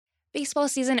Baseball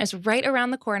season is right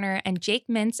around the corner, and Jake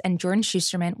Mintz and Jordan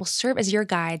Schusterman will serve as your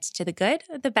guides to the good,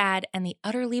 the bad, and the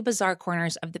utterly bizarre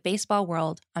corners of the baseball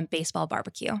world on Baseball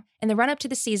Barbecue. In the run-up to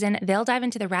the season, they'll dive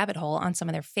into the rabbit hole on some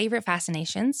of their favorite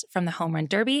fascinations, from the home run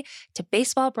derby to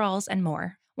baseball brawls and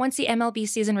more. Once the MLB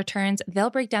season returns, they'll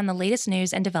break down the latest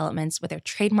news and developments with their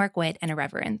trademark wit and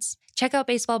irreverence. Check out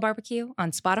Baseball Barbecue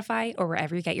on Spotify or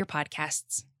wherever you get your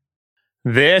podcasts.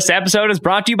 This episode is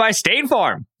brought to you by State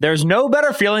Farm. There's no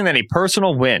better feeling than a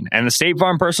personal win, and the State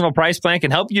Farm Personal Price Plan can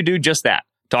help you do just that.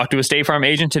 Talk to a State Farm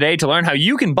agent today to learn how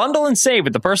you can bundle and save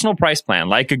with the Personal Price Plan.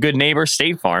 Like a good neighbor,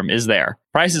 State Farm is there.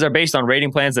 Prices are based on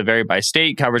rating plans that vary by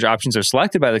state. Coverage options are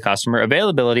selected by the customer.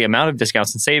 Availability, amount of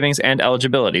discounts and savings, and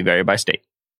eligibility vary by state.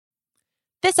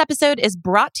 This episode is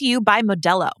brought to you by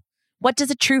Modelo. What does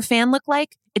a true fan look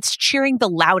like? It's cheering the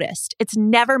loudest. It's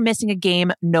never missing a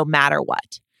game, no matter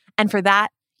what. And for that,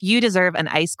 you deserve an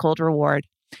ice-cold reward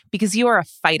because you are a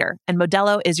fighter, and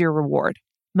Modelo is your reward.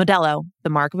 Modelo, the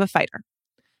mark of a fighter.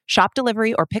 Shop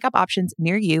delivery or pickup options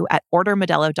near you at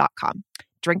ordermodelo.com.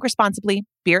 Drink responsibly.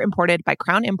 Beer imported by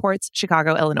Crown Imports,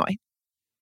 Chicago, Illinois.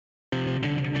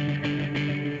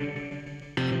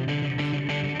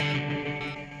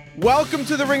 Welcome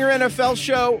to the Ringer NFL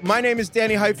show. My name is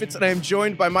Danny Heifetz, and I am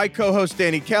joined by my co-host,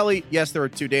 Danny Kelly. Yes, there are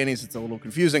two Dannys. It's a little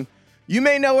confusing. You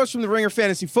may know us from the Ringer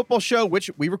Fantasy Football Show, which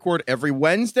we record every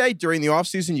Wednesday during the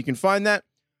offseason. You can find that.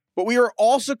 But we are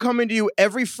also coming to you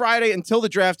every Friday until the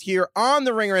draft here on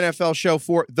the Ringer NFL Show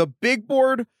for the Big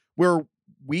Board, where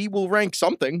we will rank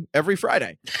something every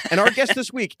Friday. And our guest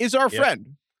this week is our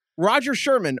friend, Roger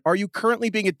Sherman. Are you currently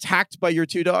being attacked by your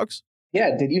two dogs?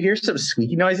 Yeah, did you hear some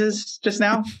squeaky noises just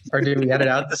now? Or did we edit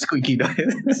out the squeaky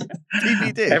noises?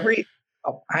 TBD.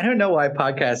 I don't know why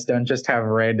podcasts don't just have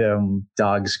random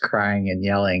dogs crying and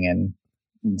yelling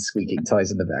and squeaking toys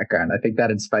in the background. I think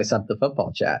that'd spice up the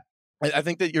football chat. I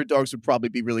think that your dogs would probably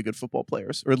be really good football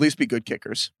players, or at least be good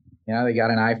kickers. You know, they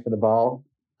got an eye for the ball,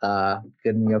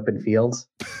 good in the open fields.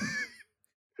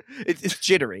 It's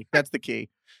jittery. That's the key.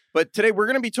 But today we're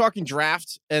going to be talking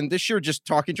draft, and this year just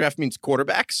talking draft means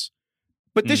quarterbacks.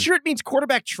 But this year it means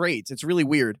quarterback trades. It's really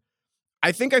weird.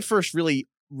 I think I first really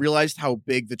realized how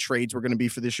big the trades were going to be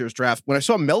for this year's draft when I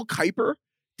saw Mel Kiper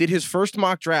did his first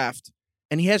mock draft,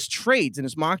 and he has trades in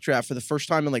his mock draft for the first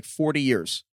time in like 40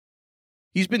 years.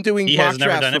 He's been doing mock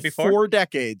drafts for 4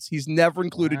 decades. He's never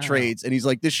included trades, and he's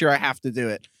like, this year I have to do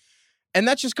it. And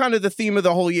that's just kind of the theme of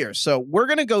the whole year. So we're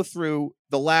going to go through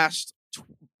the last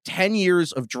 10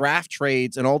 years of draft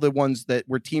trades and all the ones that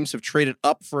where teams have traded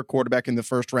up for a quarterback in the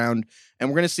first round. And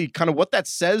we're going to see kind of what that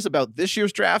says about this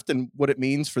year's draft and what it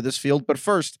means for this field. But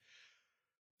first,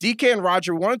 DK and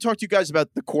Roger, we want to talk to you guys about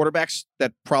the quarterbacks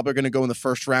that probably are going to go in the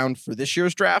first round for this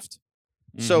year's draft.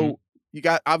 Mm-hmm. So you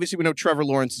got, obviously we know Trevor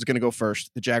Lawrence is going to go first.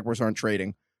 The Jaguars aren't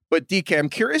trading. But DK, I'm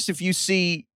curious if you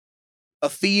see a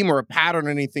theme or a pattern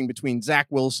or anything between Zach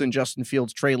Wilson, Justin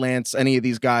Fields, Trey Lance, any of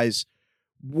these guys.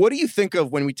 What do you think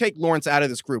of when we take Lawrence out of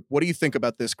this group? What do you think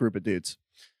about this group of dudes?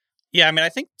 Yeah, I mean, I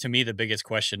think to me, the biggest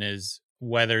question is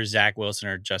whether Zach Wilson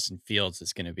or Justin Fields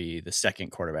is going to be the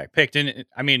second quarterback picked. And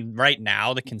I mean, right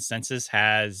now, the consensus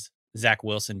has Zach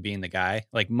Wilson being the guy.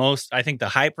 Like I think the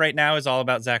hype right now is all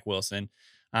about Zach Wilson.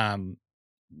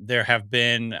 There have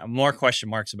been more question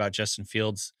marks about Justin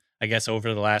Fields, I guess,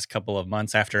 over the last couple of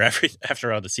months after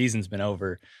all the season's been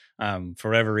over, for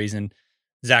whatever reason.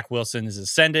 Zach Wilson is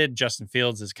ascended. Justin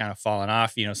Fields has kind of fallen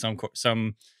off. You know,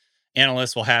 some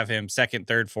analysts will have him second,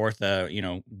 third, fourth.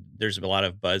 There's a lot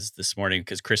of buzz this morning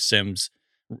because Chris Sims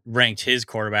ranked his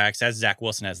quarterbacks as Zach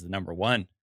Wilson as the number one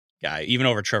guy, even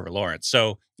over Trevor Lawrence.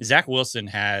 So Zach Wilson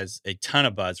has a ton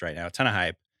of buzz right now, a ton of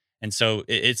hype. And so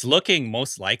it's looking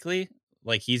most likely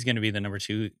like he's going to be the number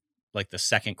two, like the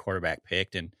second quarterback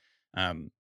picked. And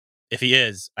if he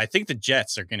is, I think the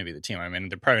Jets are going to be the team. I mean,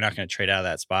 they're probably not going to trade out of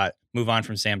that spot, move on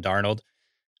from Sam Darnold.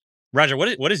 Roger,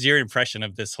 what is your impression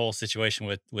of this whole situation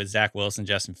with Zach Wilson,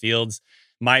 Justin Fields?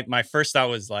 My first thought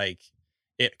was like,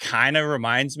 it kind of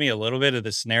reminds me a little bit of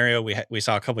the scenario we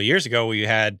saw a couple of years ago where you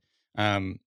had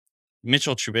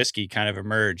Mitchell Trubisky kind of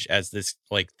emerge as this,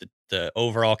 like the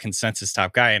overall consensus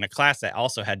top guy in a class that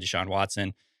also had Deshaun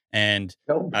Watson and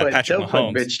Patrick Mahomes. Don't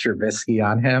put Mitch Trubisky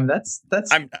on him. That's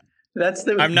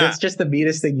just the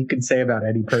meanest thing you can say about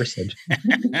any person.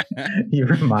 You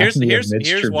remind me of Mitch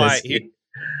Trubisky.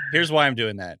 Here's why I'm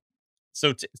doing that.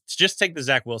 So just take the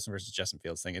Zach Wilson versus Justin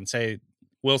Fields thing and say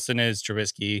Wilson is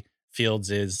Trubisky, Fields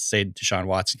is, say, Deshaun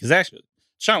Watson. Because actually,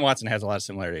 Deshaun Watson has a lot of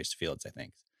similarities to Fields, I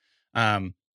think.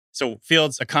 So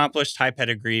Fields, accomplished, high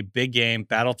pedigree, big game,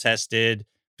 battle-tested,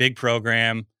 big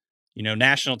program,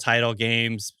 national title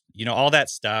games, all that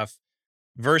stuff.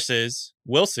 versus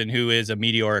Wilson, who is a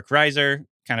meteoric riser,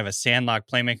 kind of a sandlot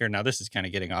playmaker. Now, this is kind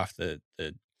of getting off the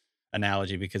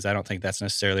analogy because I don't think that's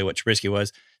necessarily what Trubisky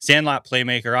was. Sandlot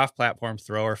playmaker, off-platform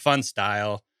thrower, fun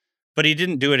style, but he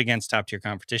didn't do it against top-tier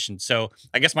competition. So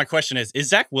I guess my question is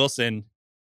Zach Wilson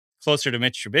closer to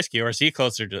Mitch Trubisky, or is he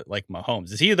closer to like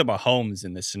Mahomes? Is he the Mahomes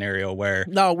in this scenario where...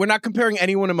 No, we're not comparing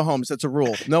anyone to Mahomes. That's a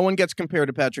rule. No one gets compared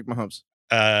to Patrick Mahomes.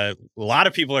 A lot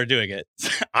of people are doing it.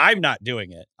 I'm not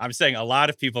doing it. I'm saying a lot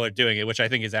of people are doing it, which I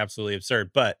think is absolutely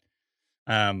absurd. But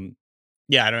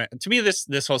yeah, to me,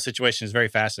 this whole situation is very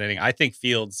fascinating. I think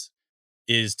Fields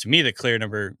is, to me, the clear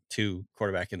number 2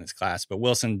 quarterback in this class, but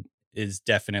Wilson is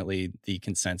definitely the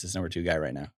consensus number 2 guy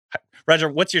right now. Roger,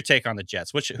 what's your take on the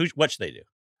Jets? What should they do?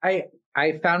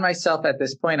 I found myself at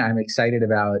this point, I'm excited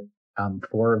about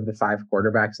 4 of the 5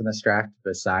 quarterbacks in this draft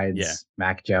besides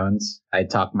Mac Jones. I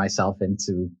talked myself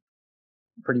into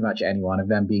pretty much any one of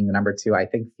them being the number 2. I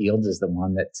think Fields is the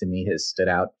one that to me has stood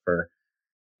out for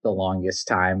the longest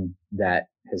time, that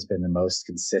has been the most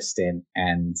consistent,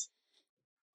 and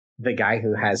the guy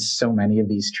who has so many of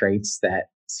these traits that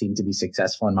seem to be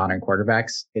successful in modern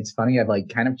quarterbacks. It's funny, I've like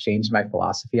kind of changed my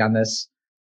philosophy on this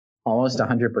almost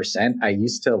 100%. I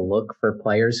used to look for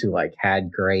players who like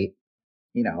had great,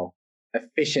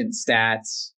 efficient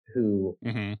stats, who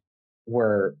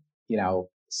were,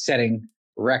 setting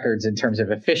records in terms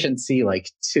of efficiency, like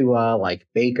Tua, like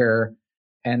Baker.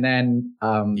 And then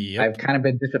I've kind of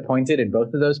been disappointed in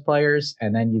both of those players.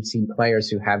 And then you've seen players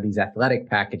who have these athletic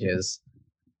packages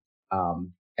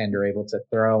and are able to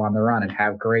throw on the run and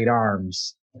have great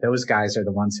arms. Those guys are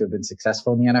the ones who have been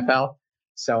successful in the NFL.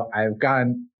 So I've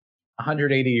gone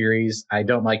 180 degrees. I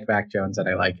don't like Mac Jones, and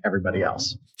I like everybody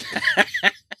else.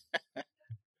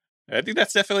 I think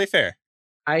that's definitely fair.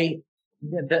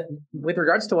 With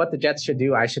regards to what the Jets should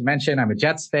do, I should mention I'm a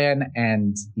Jets fan,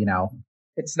 and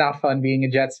it's not fun being a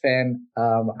Jets fan.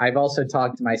 I've also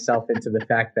talked myself into the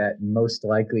fact that most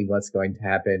likely what's going to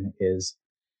happen is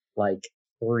like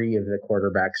 3 of the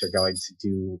quarterbacks are going to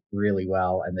do really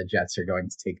well, and the Jets are going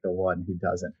to take the one who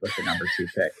doesn't with the number 2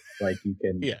 pick. Like, you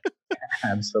can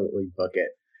absolutely book it.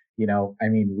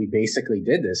 We basically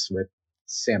did this with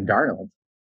Sam Darnold.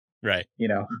 Right.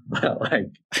 But like,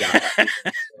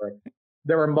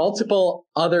 there were multiple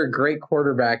other great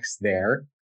quarterbacks there.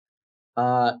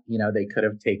 They could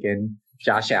have taken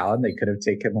Josh Allen. They could have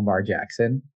taken Lamar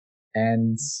Jackson.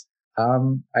 And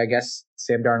I guess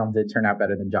Sam Darnold did turn out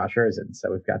better than Josh Rosen.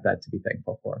 So we've got that to be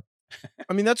thankful for.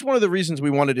 I mean, that's one of the reasons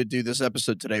we wanted to do this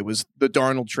episode today was the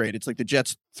Darnold trade. It's like the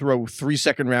Jets throw 3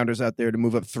 second-rounders out there to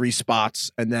move up 3 spots,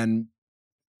 and then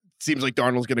it seems like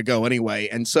Darnold's going to go anyway.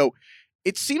 And so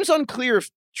it seems unclear if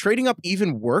trading up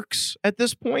even works at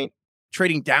this point.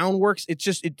 Trading down works. It's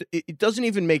just, it doesn't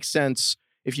even make sense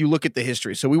if you look at the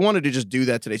history. So we wanted to just do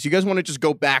that today. So you guys want to just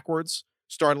go backwards,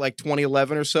 start like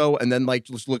 2011 or so, and then like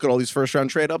just look at all these first-round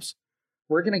trade-ups?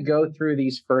 We're going to go through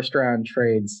these first-round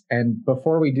trades. And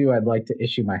before we do, I'd like to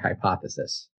issue my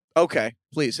hypothesis. Okay,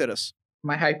 please hit us.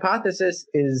 My hypothesis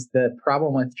is the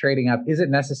problem with trading up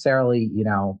isn't necessarily,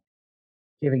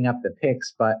 giving up the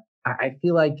picks, but I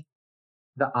feel like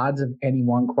the odds of any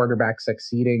one quarterback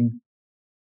succeeding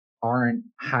aren't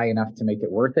high enough to make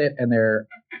it worth it. And there are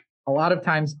a lot of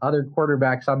times other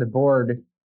quarterbacks on the board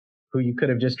who you could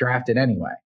have just drafted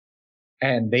anyway.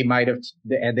 And they might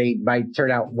turn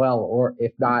out well, or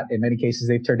if not, in many cases,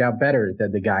 they've turned out better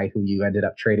than the guy who you ended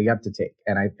up trading up to take.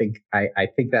 And I think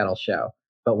that'll show,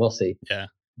 but we'll see. Yeah.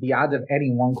 The odds of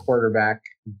any one quarterback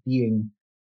being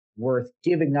worth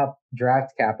giving up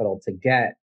draft capital to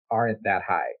get aren't that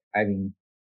high. I mean,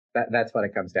 that's what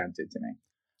it comes down to me.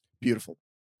 Beautiful.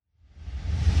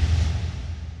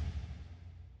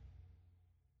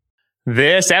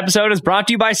 This episode is brought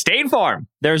to you by State Farm.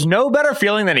 There's no better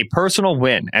feeling than a personal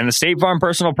win, and the State Farm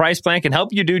Personal Price Plan can help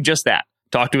you do just that.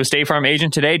 Talk to a State Farm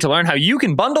agent today to learn how you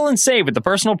can bundle and save with the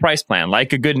Personal Price Plan.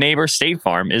 Like a good neighbor, State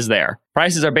Farm is there.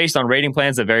 Prices are based on rating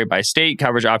plans that vary by state.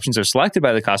 Coverage options are selected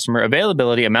by the customer.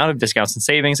 Availability, amount of discounts and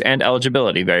savings, and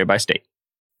eligibility vary by state.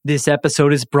 This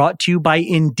episode is brought to you by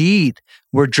Indeed.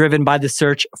 We're driven by the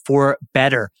search for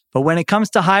better. But when it comes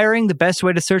to hiring, the best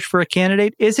way to search for a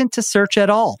candidate isn't to search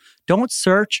at all. Don't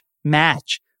search,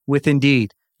 match with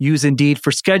Indeed. Use Indeed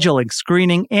for scheduling,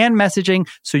 screening, and messaging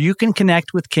so you can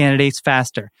connect with candidates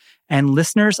faster. And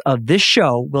listeners of this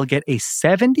show will get a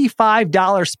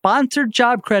 $75 sponsored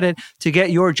job credit to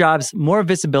get your jobs more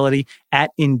visibility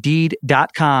at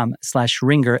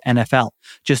Indeed.com/Ringer NFL.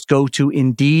 Just go to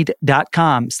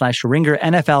Indeed.com/Ringer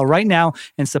NFL right now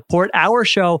and support our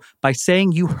show by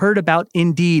saying you heard about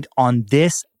Indeed on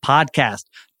this podcast.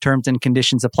 Terms and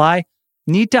conditions apply.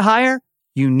 Need to hire?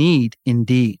 You need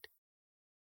Indeed.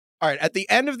 All right. At the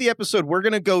end of the episode, we're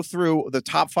going to go through the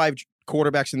top 5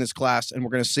 quarterbacks in this class, and we're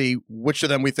going to see which of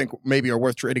them we think maybe are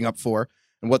worth trading up for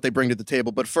and what they bring to the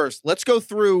table. But first, let's go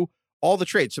through all the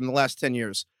trades from the last 10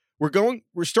 years.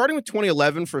 We're starting with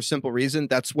 2011 for a simple reason.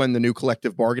 That's when the new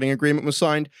collective bargaining agreement was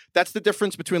signed. That's the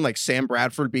difference between like Sam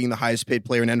Bradford being the highest paid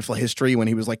player in NFL history when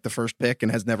he was like the first pick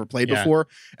and has never played before.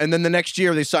 And then the next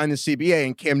year they signed the CBA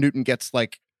and Cam Newton gets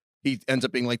like, he ends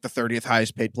up being like the 30th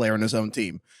highest paid player on his own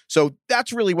team. So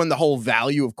that's really when the whole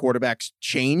value of quarterbacks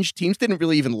changed. Teams didn't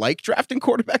really even like drafting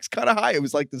quarterbacks kind of high. It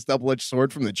was like this double-edged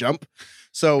sword from the jump.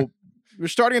 So we're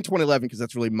starting in 2011 because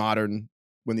that's really modern,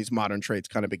 when these modern trades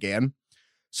kind of began.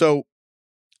 So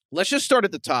let's just start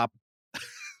at the top.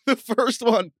 The first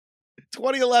one,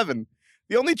 2011.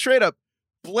 The only trade up,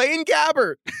 Blaine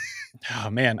Gabbert. Oh,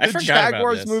 man. I forgot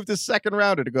Jaguars about this. moved his second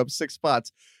rounder to go up 6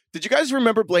 spots. Did you guys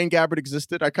remember Blaine Gabbert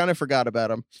existed? I kind of forgot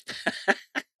about him.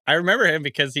 I remember him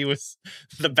because he was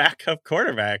the backup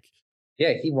quarterback.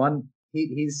 Yeah, he won.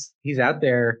 He's out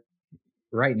there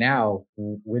right now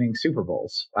winning Super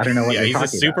Bowls. I don't know what you're he's talking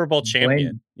a Super Bowl about.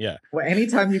 champion. Yeah. Well,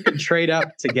 anytime you can trade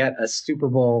up to get a Super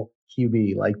Bowl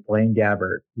QB like Blaine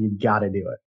Gabbert, you got to do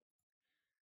it.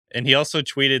 And he also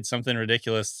tweeted something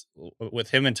ridiculous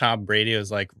with him and Tom Brady. It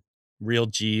was like real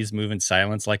G's moving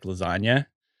silence like lasagna.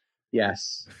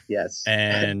 Yes.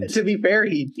 And to be fair,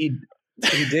 he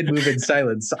did move in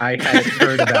silence. I hadn't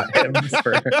heard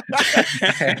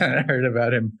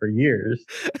about him for years.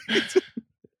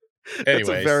 Anyways,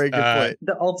 That's a very good point.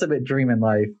 The ultimate dream in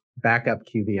life, backup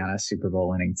QB on a Super Bowl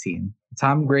winning team.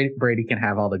 Tom Brady can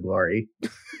have all the glory.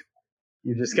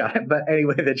 You just got it. But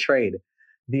anyway, the trade.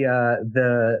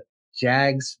 The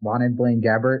Jags wanted Blaine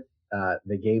Gabbert.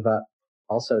 They gave up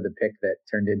also the pick that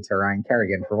turned into Ryan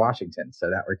Kerrigan for Washington. So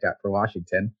that worked out for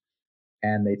Washington.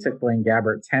 And they took Blaine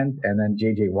Gabbert 10th, and then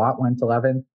J.J. Watt went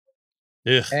 11th.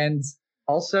 Ugh. And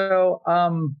also,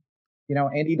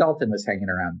 Andy Dalton was hanging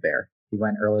around there. He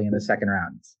went early in the second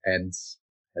round and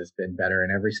has been better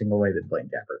in every single way than Blaine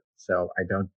Gabbert. So I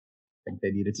don't think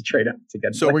they needed to trade up to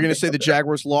get. So we're going to say the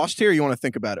Jaguars lost here? Or you want to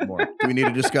think about it more? Do we need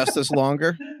to discuss this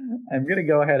longer? I'm going to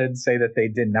go ahead and say that they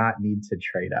did not need to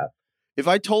trade up. If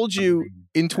I told you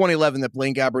in 2011 that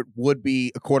Blaine Gabbert would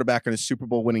be a quarterback on a Super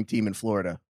Bowl winning team in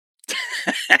Florida.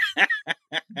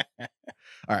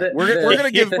 All right, we're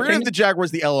gonna give the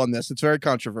Jaguars the L on this. It's very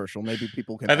controversial. Maybe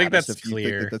people can. I think that's if clear.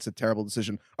 You think that's a terrible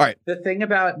decision. All right. The thing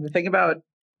about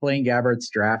Blaine Gabbert's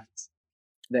draft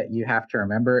that you have to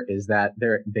remember is that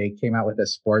they came out with a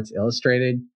Sports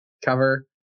Illustrated cover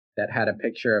that had a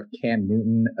picture of Cam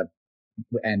Newton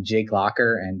and Jake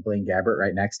Locker and Blaine Gabbert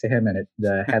right next to him, and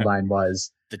the headline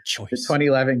was the choice. The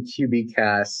 2011 QB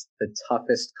cast, the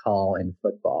toughest call in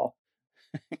football.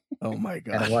 Oh my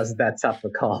God. And it wasn't that tough a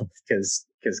call because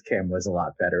Cam was a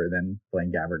lot better than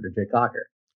Blaine Gabbert or Jake Locker.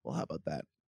 Well, how about that?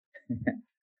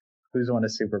 Who's won a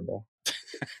Super Bowl?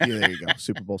 Yeah, there you go.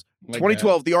 Super Bowls.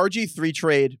 2012, the RG3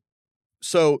 trade.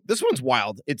 So this one's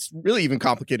wild. It's really even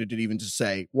complicated to even just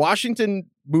say. Washington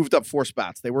moved up 4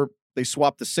 spots. They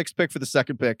swapped the 6th pick for the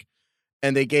 2nd pick,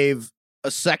 and they gave a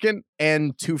 2nd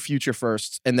and 2 future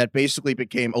firsts, and that basically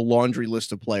became a laundry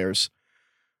list of players.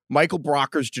 Michael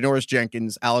Brockers, Janoris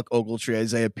Jenkins, Alec Ogletree,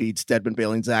 Isaiah Pete, Stedman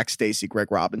Bailey, Zach Stacy, Greg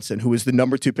Robinson, who was the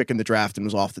number 2 pick in the draft and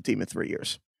was off the team in 3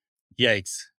 years.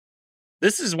 Yikes.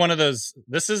 This is one of those,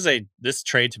 this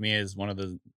trade to me is one of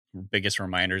the biggest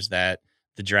reminders that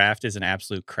the draft is an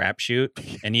absolute crapshoot.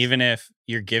 And even if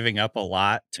you're giving up a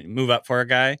lot to move up for a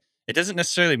guy, it doesn't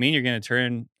necessarily mean you're going to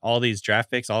turn all these draft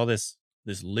picks, all this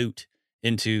loot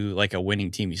into like a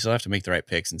winning team. You still have to make the right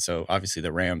picks. And so obviously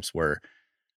the Rams were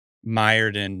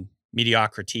mired in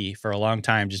mediocrity for a long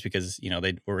time just because,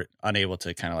 they were unable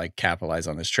to kind of like capitalize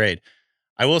on this trade.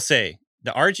 I will say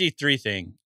the RG3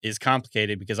 thing is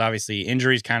complicated because obviously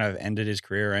injuries kind of ended his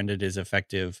career, ended his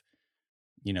effective,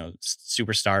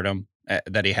 superstardom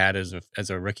that he had as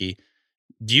a rookie.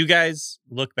 Do you guys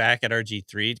look back at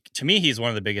RG3? To me, he's one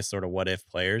of the biggest sort of what if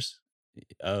players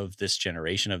of this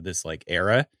generation, of this like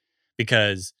era,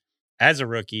 because as a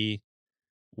rookie,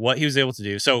 what he was able to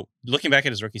do. So looking back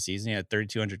at his rookie season, he had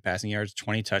 3,200 passing yards,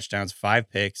 20 touchdowns, 5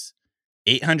 picks,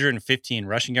 815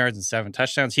 rushing yards, and 7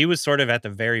 touchdowns. He was sort of at the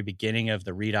very beginning of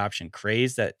the read option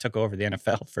craze that took over the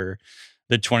NFL for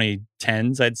the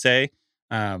 2010s, I'd say.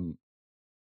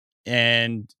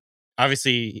 And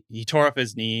obviously he tore up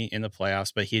his knee in the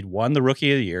playoffs, but he had won the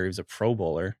Rookie of the Year. He was a Pro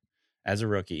Bowler as a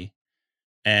rookie.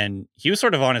 And he was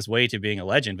sort of on his way to being a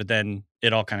legend, but then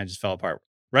it all kind of just fell apart.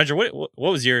 Roger, what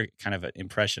was your kind of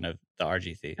impression of the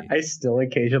RG3? I still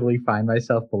occasionally find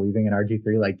myself believing in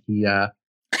RG3. Like he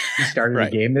started Right.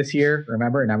 the game this year,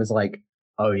 remember? And I was like,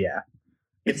 oh yeah,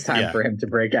 it's time for him to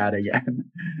break out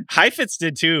again. Heifetz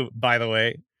did too, by the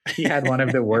way. He had one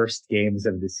of the worst games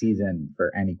of the season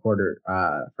for any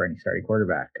starting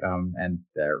quarterback. And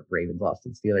the Ravens lost to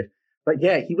the Steelers. But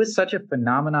yeah, he was such a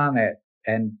phenomenon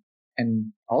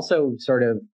and also sort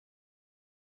of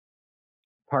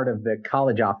part of the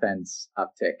college offense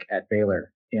uptick at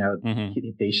Baylor.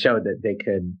 They showed that they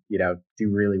could, do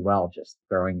really well just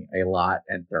throwing a lot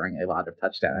of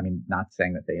touchdowns. I mean, not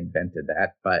saying that they invented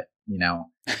that, but,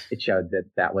 it showed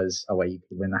that was a way you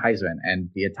could win the Heisman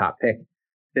and be a top pick.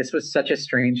 This was such a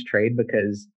strange trade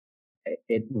because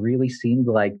it really seemed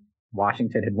like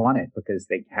Washington had won it because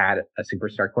they had a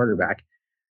superstar quarterback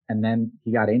and then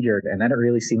he got injured. And then it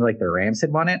really seemed like the Rams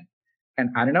had won it. And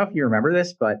I don't know if you remember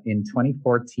this, but in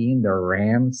 2014, the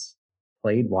Rams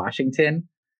played Washington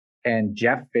and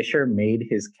Jeff Fisher made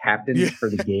his captains for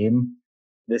the game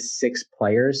the 6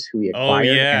 players who he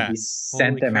acquired and he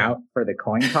sent them out for the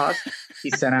coin toss. He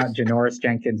sent out Janoris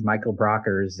Jenkins, Michael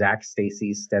Brocker, Zach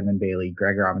Stacy, Stedman Bailey,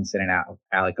 Greg Robinson, and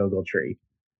Alec Ogletree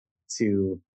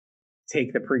to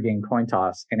take the pregame coin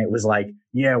toss. And it was like,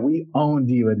 yeah, we owned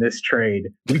you in this trade.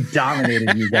 We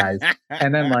dominated you guys.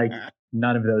 And then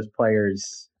none of those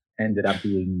players ended up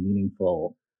being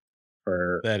meaningful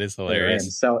for that is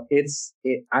hilarious. So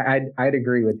I'd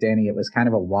agree with Danny. It was kind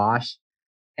of a wash.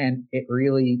 And it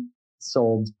really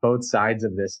sold both sides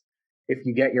of this. If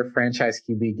you get your franchise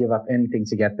QB, give up anything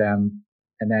to get them.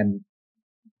 And then,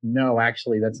 no,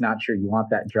 actually, that's not true. You want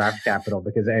that draft capital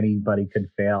because anybody could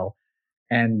fail.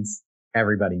 And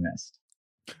everybody missed.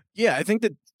 Yeah, I think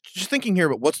that just thinking here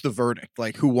about what's the verdict,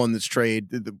 like who won this trade,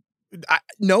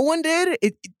 no one did.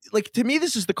 To me,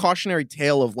 this is the cautionary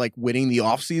tale of winning the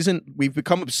offseason. We've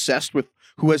become obsessed with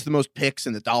who has the most picks,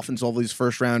 and the Dolphins all these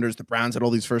first rounders, the Browns had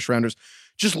all these first rounders.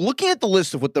 Just looking at the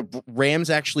list of what the Rams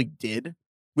actually did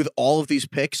with all of these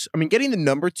picks, I mean, getting the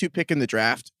number 2 pick in the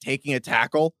draft, taking a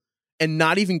tackle, and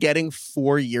not even getting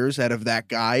 4 years out of that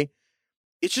guy,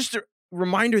 it's just a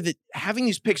reminder that having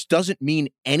these picks doesn't mean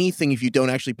anything if you don't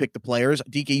actually pick the players.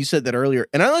 DK, you said that earlier,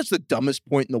 and I know that's the dumbest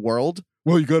point in the world.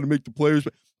 Well, you got to make the players,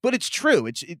 but it's true.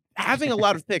 Having a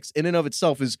lot of picks in and of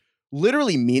itself is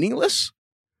literally meaningless.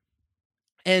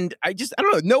 And I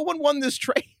don't know. No one won this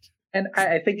trade. And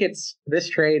I think it's this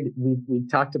trade. We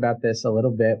talked about this a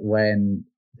little bit when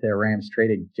the Rams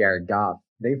traded Jared Goff.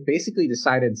 They've basically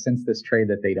decided since this trade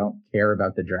that they don't care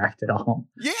about the draft at all.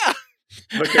 Yeah.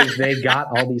 Because they got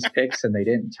all these picks and they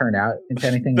didn't turn out into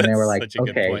anything. And they were like,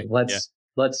 okay,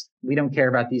 we don't care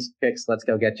about these picks. Let's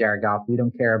go get Jared Goff. We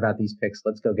don't care about these picks.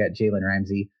 Let's go get Jalen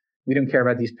Ramsey. We don't care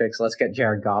about these picks. Let's get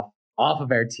Jared Goff off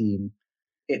of our team.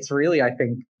 It's really, I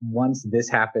think, once this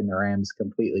happened, the Rams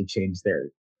completely changed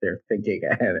their thinking,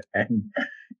 and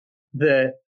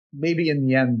maybe in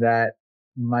the end that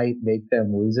might make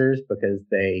them losers because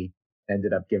they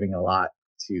ended up giving a lot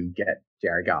to get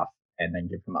Jared Goff and then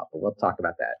give him up. But we'll talk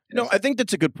about that. No, I think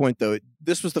that's a good point, though.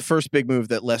 This was the first big move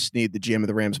that Les Snead, the GM of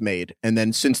the Rams, made, and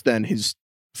then since then his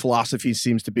philosophy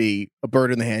seems to be a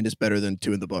bird in the hand is better than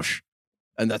 2 in the bush.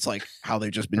 And that's how they've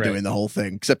just been doing the whole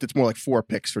thing, except it's more like 4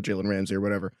 picks for Jalen Ramsey or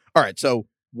whatever. All right, so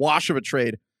wash of a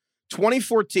trade.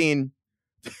 2014,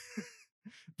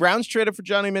 Browns traded for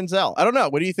Johnny Manziel. I don't know.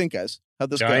 What do you think, guys?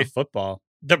 How'd this Johnny go? Football.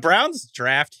 The Browns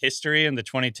draft history in the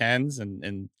 2010s and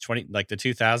the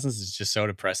 2000s is just so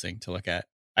depressing to look at.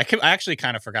 I actually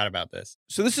kind of forgot about this.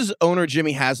 So this is owner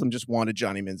Jimmy Haslam just wanted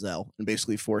Johnny Manziel and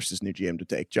basically forced his new GM to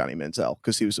take Johnny Manziel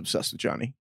because he was obsessed with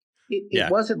Johnny.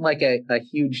 It wasn't like a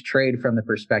huge trade from the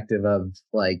perspective of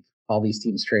all these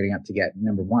teams trading up to get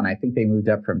number 1. I think they moved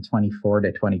up from 24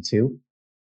 to 22.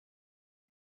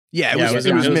 Yeah, it was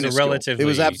minuscule. It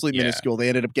was absolutely yeah. minuscule. They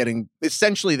ended up getting,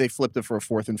 essentially, they flipped it for a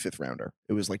 4th and 5th rounder.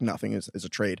 It was like nothing as a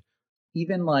trade.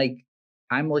 Even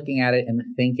I'm looking at it and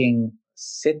thinking,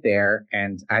 sit there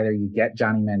and either you get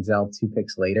Johnny Manziel 2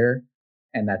 picks later,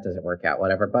 and that doesn't work out,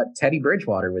 whatever. But Teddy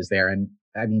Bridgewater was there. And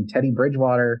I mean, Teddy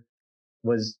Bridgewater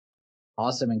was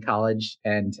awesome in college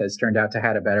and has turned out to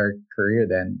have a better career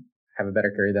than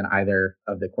either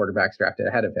of the quarterbacks drafted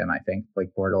ahead of him. I think Blake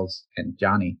Bortles and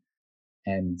Johnny.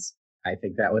 And I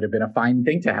think that would have been a fine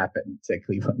thing to happen to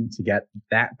Cleveland to get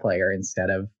that player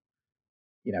instead of,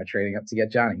 trading up to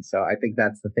get Johnny. So I think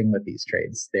that's the thing with these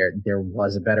trades. There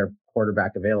was a better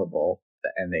quarterback available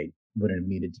and they wouldn't have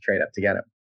needed to trade up to get him.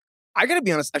 I got to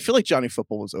be honest. I feel like Johnny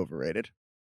Football was overrated.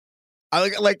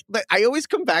 I always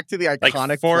come back to the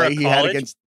iconic play he had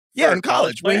against. Yeah, in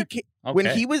college when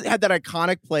he had that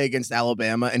iconic play against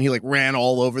Alabama and he ran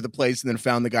all over the place and then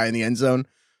found the guy in the end zone.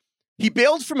 He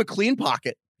bailed from a clean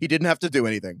pocket. He didn't have to do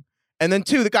anything. And then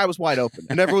 2, the guy was wide open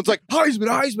and everyone's like,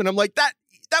 Heisman. I'm like, that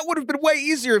would have been way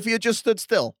easier if he had just stood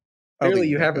still. Clearly,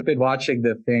 you haven't been watching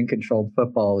the fan-controlled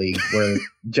football league where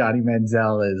Johnny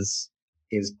Manziel is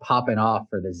popping off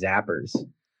for the Zappers.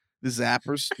 The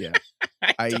Zappers, yeah.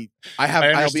 I'll be honest, I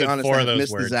have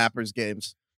missed the Zappers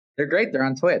games. They're great. They're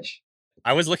on Twitch.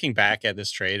 I was looking back at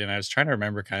this trade and I was trying to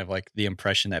remember kind of like the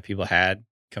impression that people had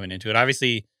coming into it.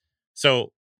 Obviously,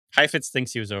 so Heifetz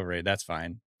thinks he was overrated. That's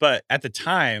fine. But at the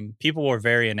time, people were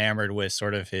very enamored with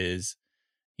sort of his,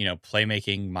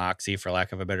 playmaking moxie, for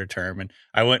lack of a better term. And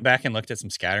I went back and looked at some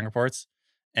scouting reports,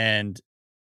 and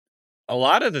a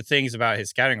lot of the things about his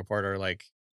scouting report are like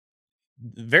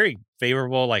very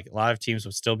favorable. Like a lot of teams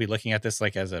would still be looking at this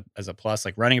like as a plus,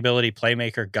 like running ability,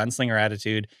 playmaker, gunslinger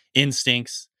attitude,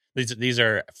 instincts. These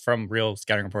are from real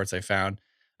scouting reports I found.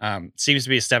 Seems to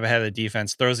be a step ahead of the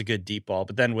defense, throws a good deep ball.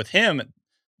 But then with him,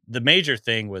 the major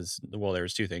thing was, well, there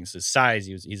was two things. His size,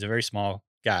 he's a very small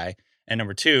guy. And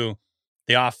number two,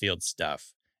 the off-field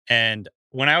stuff. And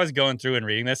when I was going through and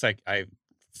reading this, I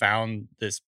found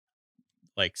this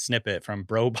like snippet from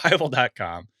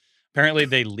brobible.com. Apparently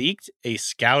they leaked a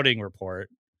scouting report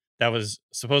that was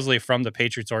supposedly from the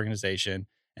Patriots organization.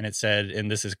 And it said,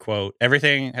 and this is quote,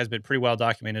 everything has been pretty well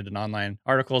documented in online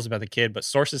articles about the kid, but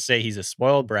sources say he's a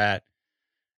spoiled brat.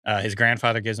 His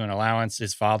grandfather gives him an allowance.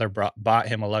 His father bought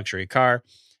him a luxury car,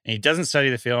 and he doesn't study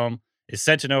the film, is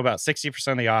said to know about 60%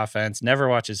 of the offense, never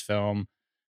watches film,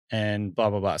 and blah,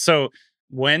 blah, blah. So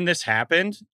when this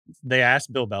happened, they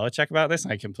asked Bill Belichick about this,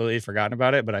 and I completely forgotten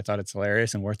about it, but I thought it's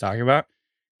hilarious and worth talking about.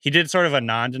 He did sort of a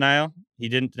non-denial. He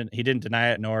didn't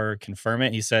deny it nor confirm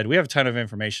it. He said, we have a ton of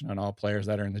information on all players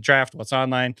that are in the draft, what's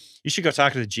online. You should go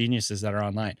talk to the geniuses that are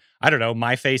online. I don't know,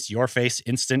 My Face, Your Face,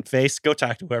 Instant Face. Go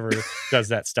talk to whoever does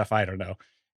that stuff. I don't know.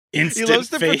 Instant He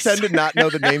loves to Face. pretend to not know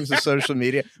the names of social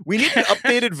media. We need an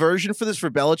updated version for this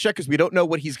for Belichick because we don't know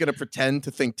what he's going to pretend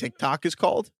to think TikTok is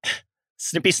called.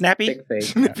 Snippy Snappy? Big face.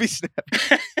 Snippy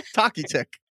Snap. Talkie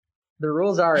Tick. The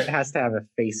rules are it has to have a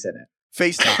face in it.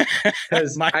 Face talk.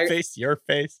 My Face, Your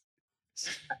Face.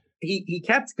 He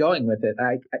kept going with it.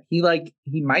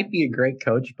 He might be a great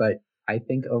coach, but I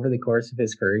think over the course of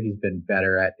his career, he's been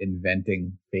better at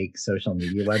inventing fake social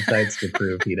media websites to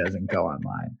prove he doesn't go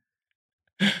online.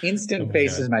 Instant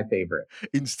Face is my favorite.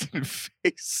 Instant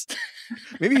Face.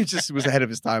 Maybe he just was ahead of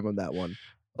his time on that one.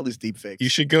 All these deep fakes. You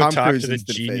should go Tom talk Cruise to the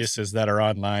Instant geniuses that are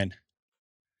online.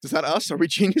 Is that us? Are we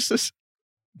geniuses?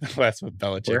 That's what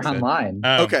Belichick We're said. online.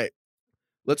 Okay.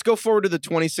 Let's go forward to the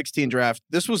 2016 draft.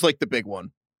 This was like the big one.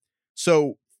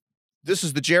 So this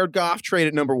is the Jared Goff trade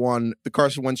at number 1, the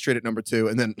Carson Wentz trade at number 2,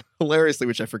 and then hilariously,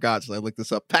 which I forgot, so I looked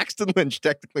this up, Paxton Lynch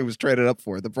technically was traded up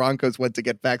for. The Broncos went to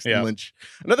get Paxton Lynch,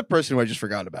 another person who I just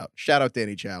forgot about. Shout out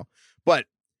Danny Chow. But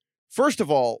first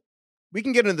of all, we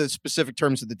can get into the specific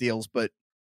terms of the deals, but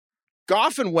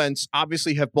Goff and Wentz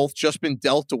obviously have both just been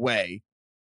dealt away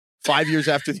 5 years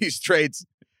after these trades.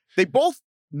 They both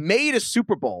made a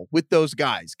Super Bowl with those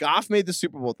guys. Goff made the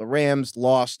Super Bowl with the Rams,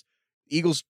 lost.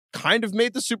 Eagles kind of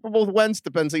made the Super Bowl with Wentz,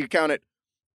 depends how you count it.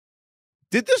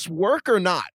 Did this work or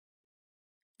not?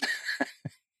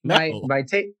 My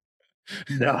take.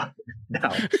 No.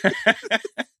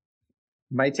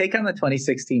 My take on the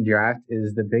 2016 draft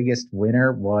is the biggest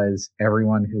winner was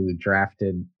everyone who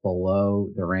drafted below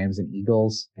the Rams and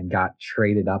Eagles and got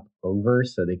traded up over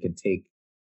so they could take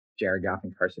Jared Goff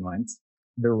and Carson Wentz.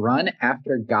 The run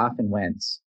after Goff and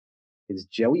Wentz is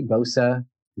Joey Bosa,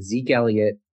 Zeke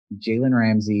Elliott, Jalen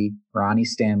Ramsey, Ronnie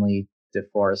Stanley,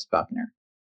 DeForest Buckner.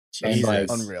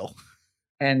 Jesus. Unreal.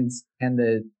 And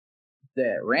the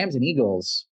Rams and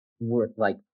Eagles were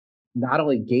like not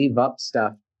only gave up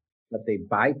stuff, but they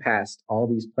bypassed all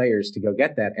these players to go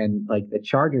get that. And like the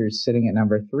Chargers sitting at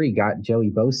number 3 got Joey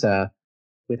Bosa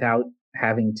without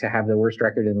having to have the worst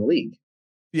record in the league.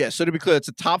 Yeah, so to be clear, it's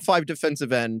a top 5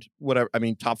 defensive end, whatever. I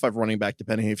mean, top 5 running back,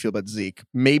 depending how you feel about Zeke.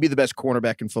 Maybe the best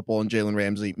cornerback in football in Jalen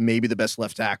Ramsey. Maybe the best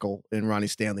left tackle in Ronnie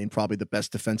Stanley, and probably the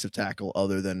best defensive tackle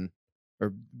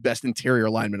or best interior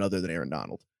lineman other than Aaron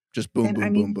Donald. Just boom,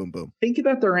 boom. Think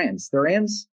about the Rams. The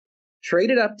Rams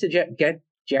traded up to get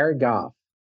Jared Goff.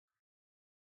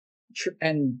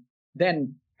 And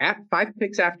then at 5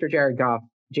 picks after Jared Goff,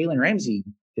 Jalen Ramsey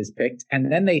is picked,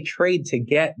 and then they trade to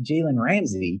get Jalen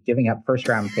Ramsey, giving up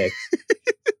first-round picks.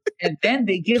 And then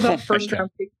they give up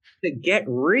first-round picks to get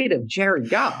rid of Jared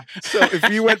Goff. So if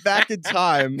you went back in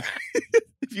time,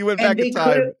 they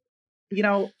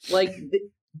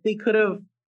could have.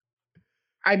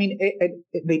 I mean,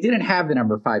 they didn't have the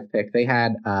number 5 pick. They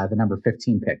had the number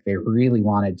 15 pick. They really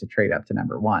wanted to trade up to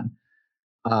number 1.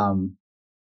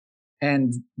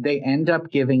 And they end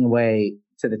up giving away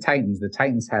to the Titans. The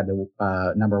Titans had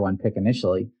the number 1 pick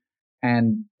initially,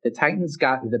 and the Titans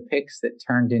got the picks that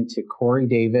turned into Corey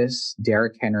Davis,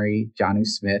 Derrick Henry, Jonnu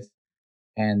Smith,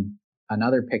 and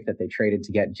another pick that they traded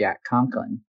to get Jack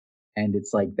Conklin. And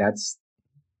it's like, that's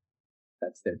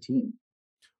their team.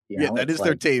 That is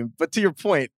their team. But to your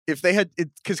point, if they had,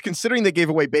 because considering they gave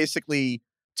away basically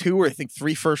 2 or I think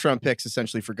 3 first-round picks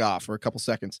essentially for Goff for a couple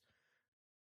seconds,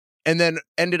 and then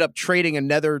ended up trading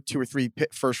another 2 or 3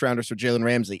 first-rounders for Jalen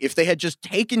Ramsey. If they had just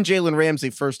taken Jalen Ramsey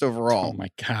first overall, oh my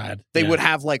God, they would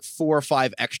have like 4 or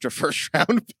 5 extra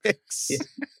first-round picks.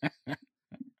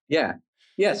 Yeah.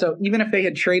 So even if they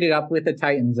had traded up with the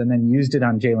Titans and then used it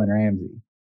on Jalen Ramsey,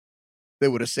 they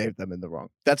would have saved them in the wrong.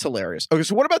 That's hilarious. Okay,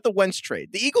 so what about the Wentz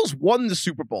trade? The Eagles won the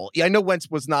Super Bowl. Yeah, I know Wentz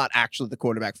was not actually the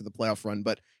quarterback for the playoff run,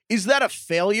 but is that a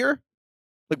failure?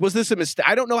 Like, was this a mistake?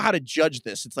 I don't know how to judge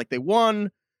this. It's like they won,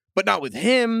 but not with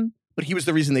him. But he was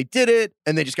the reason they did it,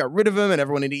 and they just got rid of him, and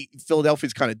everyone in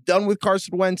Philadelphia's kind of done with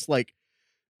Carson Wentz. Like,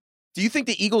 do you think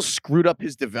the Eagles screwed up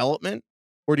his development,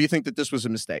 or do you think that this was a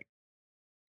mistake?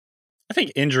 I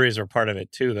think injuries are part of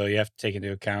it too, though. You have to take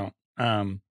into account.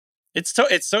 It's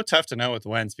so tough to know with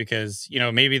Wentz because,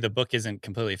 maybe the book isn't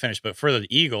completely finished, but for the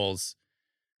Eagles,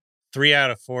 3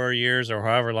 out of 4 years or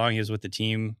however long he was with the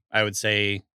team, I would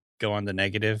say go on the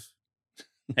negative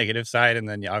side. And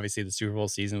then obviously the Super Bowl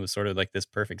season was sort of like this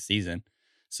perfect season.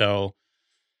 So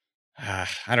I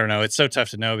don't know. It's so tough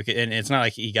to know because, and it's not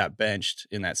like he got benched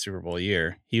in that Super Bowl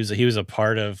year. He was a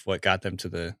part of what got them to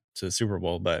the Super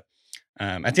Bowl. But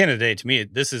at the end of the day, to me,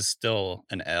 this is still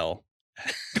an L.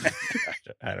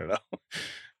 I don't know.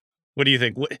 What do you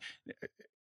think?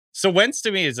 So Wentz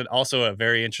to me is also a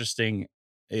very interesting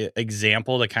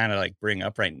example to kind of like bring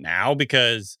up right now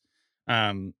because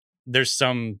there's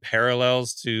some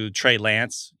parallels to Trey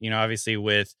Lance, obviously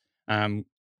with coming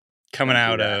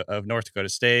out of North Dakota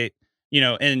State,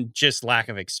 and just lack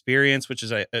of experience, which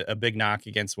is a big knock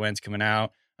against Wentz coming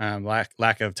out,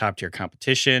 lack of top tier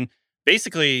competition.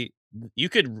 Basically, you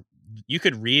could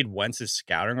read Wentz's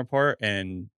scouting report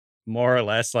and more or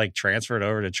less like transfer it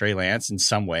over to Trey Lance in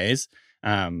some ways.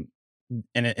 And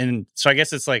so I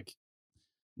guess it's like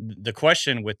the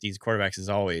question with these quarterbacks is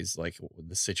always like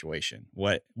the situation.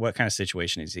 What kind of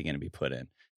situation is he going to be put in?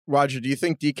 Roger, do you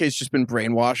think DK's just been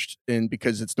brainwashed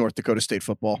because it's North Dakota State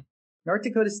football? North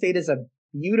Dakota State is a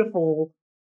beautiful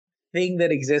thing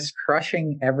that exists,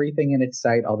 crushing everything in its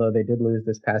sight, although they did lose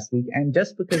this past week. And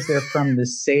just because they're from the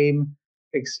same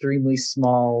extremely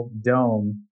small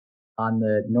dome on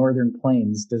the northern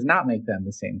plains does not make them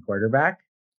the same quarterback.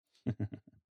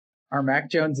 Are Mac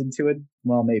Jones and Tua?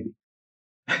 Well, maybe.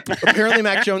 Apparently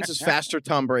Mac Jones is faster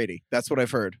Tom Brady. That's what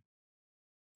I've heard.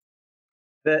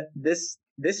 This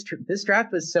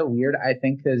draft was so weird, I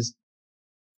think, because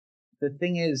the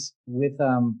thing is with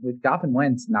Goff and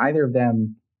Wentz, neither of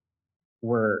them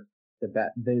were the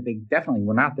best. They definitely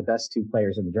were not the best 2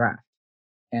 players in the draft.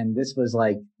 And this was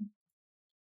like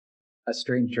a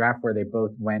strange draft where they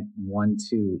both went 1-2,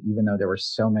 even though there were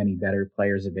so many better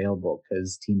players available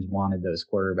because teams wanted those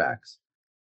quarterbacks.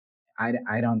 I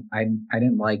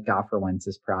didn't like Goff or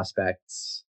Wentz's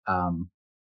prospects,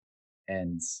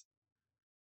 and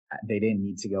they didn't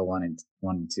need to go 1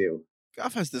 and 2.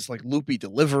 Goff has this like loopy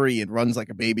delivery and runs like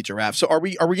a baby giraffe. So are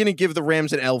we going to give the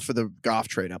Rams an L for the Goff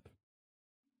trade up?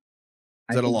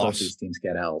 Is that a loss? Both these teams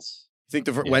get L's. You think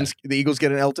the Eagles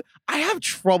get an L? I have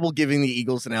trouble giving the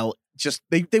Eagles an L. Just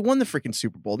they won the freaking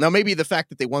Super Bowl. Now maybe the fact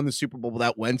that they won the Super Bowl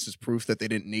without Wentz is proof that they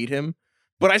didn't need him.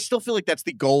 But I still feel like that's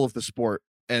the goal of the sport,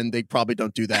 and they probably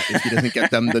don't do that if he doesn't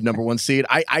get them the number 1 seed.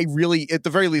 I really, at the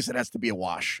very least, it has to be a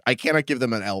wash. I cannot give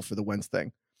them an L for the Wentz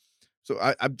thing. So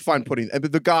I'm fine putting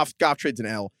the Goff trade's an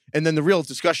L. And then the real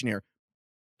discussion here,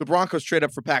 the Broncos trade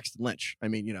up for Paxton Lynch.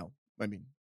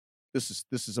 This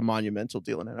is a monumental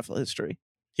deal in NFL history.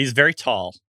 He's very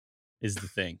tall, is the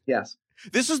thing. Yes.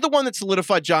 This is the one that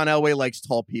solidified John Elway likes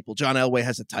tall people. John Elway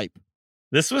has a type.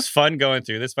 This was fun going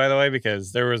through this, by the way,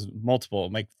 because there was multiple,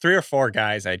 like 3 or 4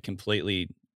 guys I'd completely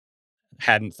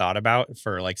hadn't thought about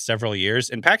for like several years.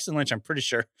 And Paxton Lynch, I'm pretty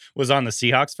sure, was on the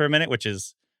Seahawks for a minute, which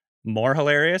is more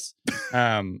hilarious.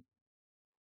 And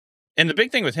the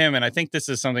big thing with him, and I think this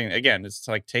is something, again, it's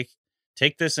like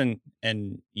take this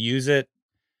and use it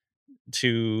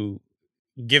to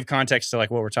give context to like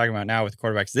what we're talking about now with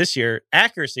quarterbacks this year.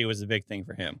 Accuracy was the big thing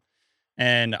for him.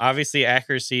 And obviously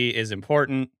accuracy is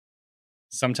important.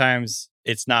 Sometimes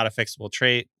it's not a fixable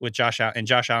trait with Josh Allen. In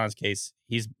Josh Allen's case,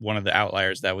 he's one of the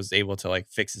outliers that was able to like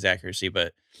fix his accuracy,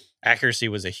 but accuracy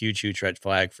was a huge red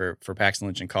flag for Paxton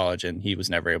Lynch in college, and he was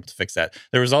never able to fix that.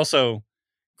 There was also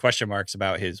question marks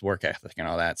about his work ethic and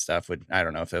all that stuff. I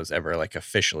don't know if it was ever like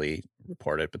officially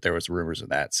reported, but there was rumors of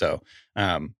that. So,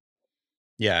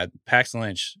 Yeah, Paxton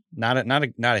Lynch, not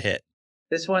a hit.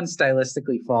 This one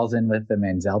stylistically falls in with the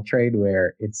Manziel trade,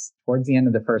 where it's towards the end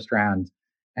of the first round,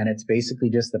 and it's basically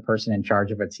just the person in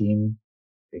charge of a team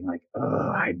being like,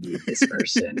 "Oh, I need this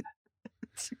person."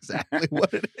 That's exactly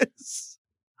what it is.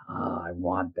 Oh, I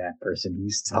want that person.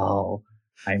 He's tall.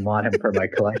 I want him for my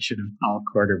collection of tall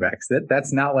quarterbacks.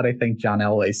 That's not what I think John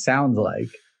Elway sounds like.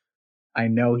 I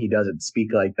know he doesn't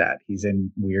speak like that. He's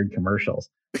in weird commercials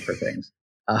for things.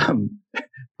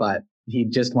 But he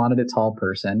just wanted a tall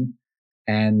person.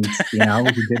 And, he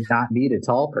did not need a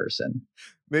tall person.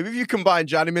 Maybe if you combine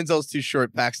Johnny Manziel's too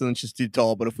short, Paxton Lynch is too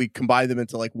tall, but if we combine them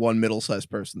into like one middle-sized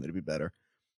person, that'd be better.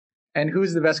 And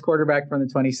who's the best quarterback from the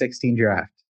 2016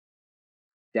 draft?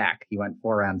 Dak. He went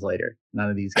 4 rounds later. None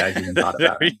of these guys even thought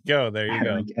about it. There you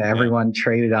go. Everyone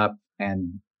traded up,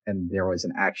 and there was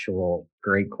an actual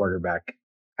great quarterback.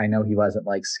 I know he wasn't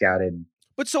scouted.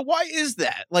 But so why is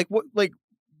that?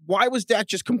 Why was Dak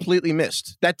just completely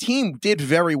missed? That team did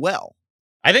very well.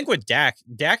 I think with Dak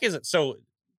is so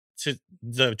to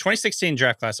the 2016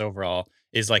 draft class overall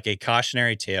is like a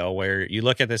cautionary tale where you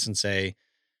look at this and say,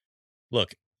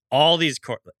 look, all these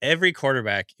every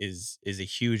quarterback is a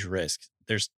huge risk.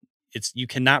 You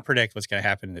cannot predict what's going to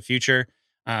happen in the future.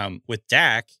 With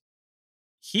Dak,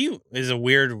 he is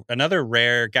another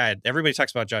rare guy. Everybody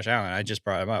talks about Josh Allen. I just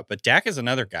brought him up, but Dak is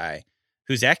another guy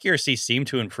whose accuracy seemed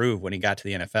to improve when he got to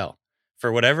the NFL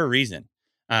for whatever reason.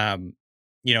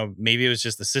 Maybe it was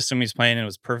just the system he's playing and it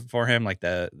was perfect for him, like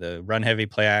the run heavy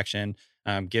play action,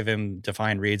 give him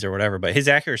defined reads or whatever. But his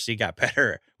accuracy got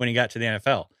better when he got to the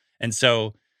NFL. And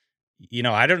so,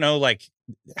 I don't know,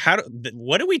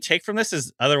 what do we take from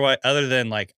this other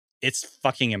than it's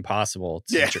fucking impossible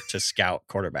to scout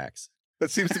quarterbacks. That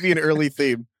seems to be an early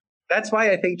theme. That's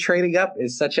why I think trading up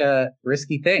is such a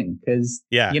risky thing because,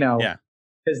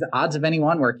 because the odds of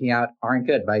anyone working out aren't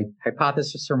good. My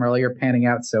hypothesis from earlier panning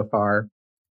out so far.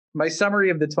 My summary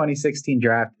of the 2016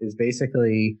 draft is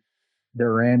basically the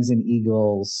Rams and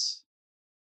Eagles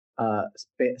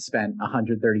spent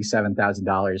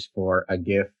 $137,000 for a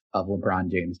GIF of LeBron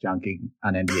James dunking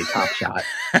on NBA Top Shot.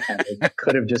 And they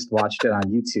could have just watched it on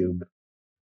YouTube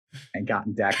and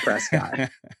gotten Dak Prescott.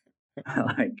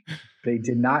 They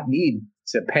did not need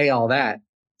to pay all that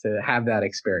to have that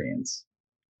experience.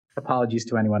 Apologies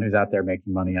to anyone who's out there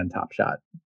making money on Top Shot.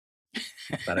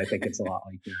 But I think it's a lot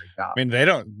like Jared Goff. I mean,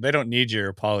 they don't need your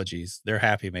apologies. They're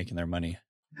happy making their money.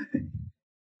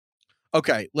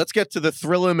 Okay, let's get to the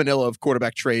thrill and manila of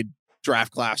quarterback trade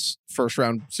draft class first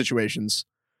round situations.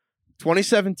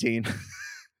 2017,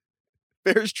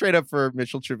 Bears trade up for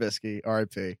Mitchell Trubisky,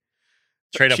 RIP.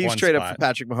 Trade up Chiefs one trade spot. up for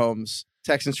Patrick Mahomes.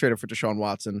 Texans trade up for Deshaun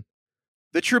Watson.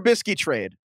 The Trubisky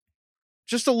trade.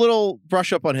 Just a little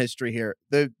brush up on history here.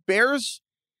 The Bears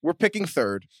were picking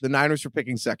third. The Niners were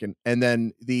picking second. And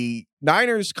then the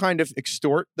Niners kind of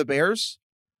extort the Bears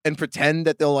and pretend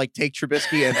that they'll take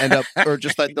Trubisky and end up, or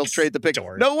just that they'll trade the pick.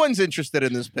 No one's interested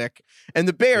in this pick. And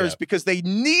the Bears, because they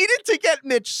needed to get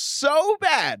Mitch so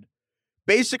bad,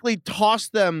 basically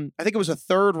tossed them, I think it was a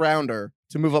third rounder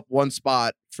to move up one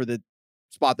spot for the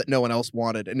spot that no one else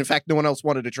wanted. And in fact, no one else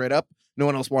wanted to trade up. No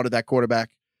one else wanted that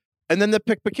quarterback. And then the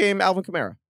pick became Alvin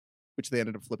Kamara, which they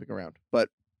ended up flipping around. But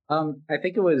I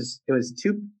think it was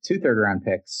two third round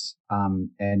picks.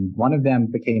 And one of them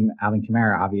became Alvin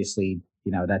Kamara. Obviously,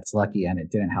 that's lucky and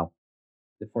it didn't help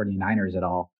the 49ers at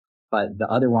all. But the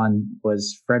other one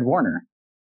was Fred Warner,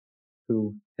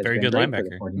 who has very been good great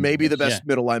linebacker. for the 49ers. Maybe the best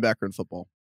middle linebacker in football.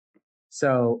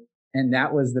 So, and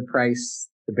that was the price.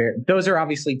 Those are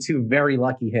obviously two very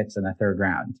lucky hits in the third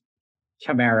round,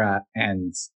 Kamara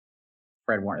and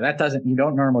Fred Warner. You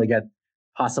don't normally get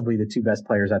possibly the two best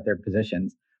players at their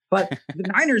positions. But the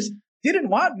Niners didn't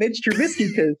want Mitch Trubisky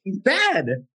because he's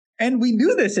bad. And we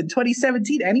knew this in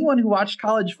 2017. Anyone who watched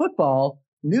college football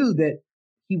knew that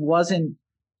he wasn't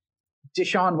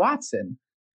Deshaun Watson.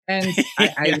 And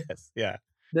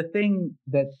the thing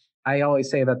that I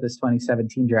always say about this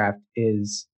 2017 draft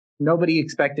is nobody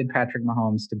expected Patrick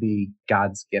Mahomes to be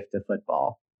God's gift of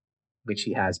football, which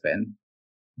he has been.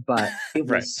 But it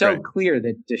was clear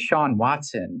that Deshaun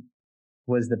Watson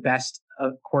was the best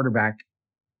quarterback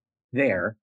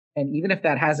there. And even if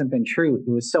that hasn't been true,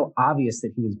 it was so obvious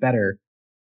that he was better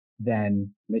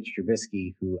than Mitch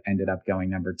Trubisky, who ended up going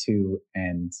number 2,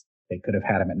 and they could have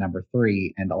had him at number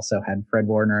 3 and also had Fred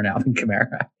Warner and Alvin Kamara,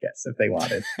 I guess, if they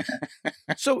wanted.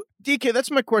 So, DK, that's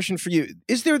my question for you.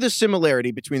 Is there this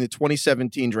similarity between the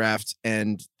 2017 draft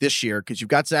and this year? Because you've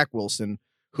got Zach Wilson,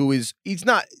 he's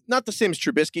not the same as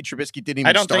Trubisky. Trubisky didn't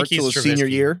even start till his senior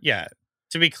year. Yeah.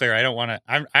 To be clear, I don't want to.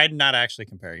 I'm not actually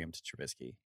comparing him to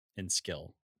Trubisky in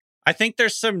skill. I think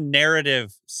there's some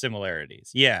narrative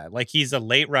similarities. Yeah, like he's a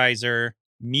late riser,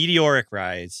 meteoric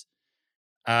rise.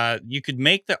 You could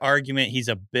make the argument he's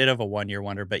a bit of a 1-year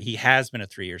wonder, but he has been a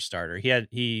 3-year starter.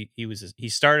 He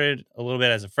started a little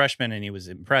bit as a freshman and he was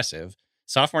impressive.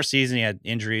 Sophomore season, he had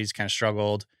injuries, kind of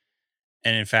struggled,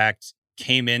 and in fact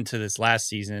came into this last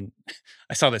season.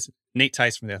 I saw this. Nate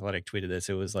Tice from The Athletic tweeted this.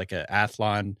 It was like a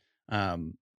Athlon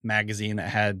magazine that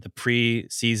had the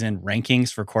preseason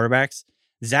rankings for quarterbacks.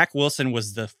 Zach Wilson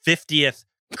was the 50th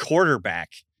quarterback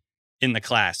in the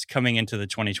class coming into the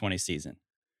 2020 season.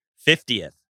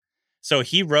 50th. So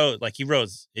he rose.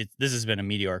 This has been a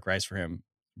meteoric rise for him,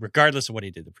 regardless of what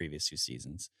he did the previous 2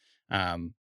 seasons.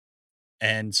 And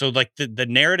so like the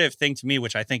narrative thing to me,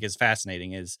 which I think is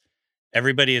fascinating, is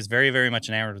everybody is very, very much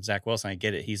enamored with Zach Wilson. I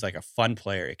get it. He's like a fun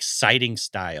player, exciting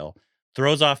style,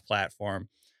 throws off platform,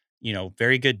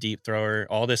 very good deep thrower,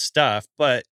 all this stuff.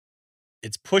 But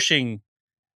it's pushing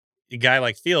a guy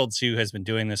like Fields, who has been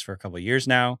doing this for a couple of years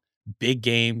now, big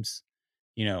games,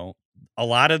 a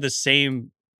lot of the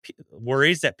same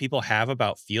worries that people have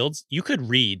about Fields. You could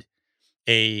read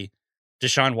a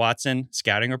Deshaun Watson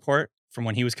scouting report from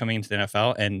when he was coming into the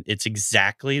NFL, and it's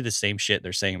exactly the same shit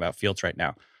they're saying about Fields right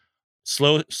now.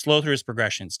 Slow through his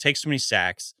progressions, takes too many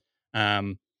sacks,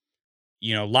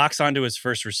 locks onto his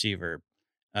first receiver,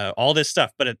 all this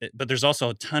stuff. But there's also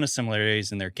a ton of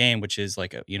similarities in their game, which is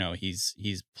like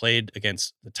he's played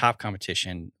against the top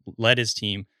competition, led his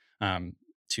team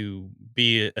to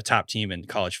be a top team in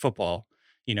college football.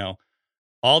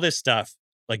 All this stuff.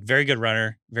 Like very good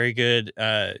runner, very good.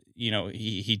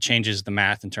 He changes the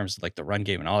math in terms of like the run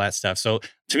game and all that stuff. So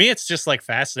to me, it's just like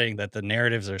fascinating that the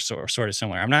narratives are sort of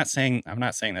similar. I'm not saying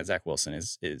that Zach Wilson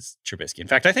is Trubisky. In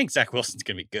fact, I think Zach Wilson's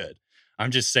going to be good. I'm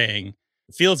just saying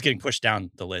Fields getting pushed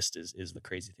down the list is the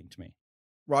crazy thing to me.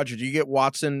 Roger, do you get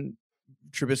Watson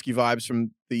Trubisky vibes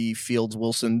from the Fields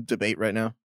Wilson debate right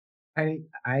now?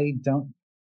 I don't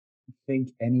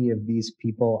think any of these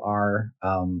people are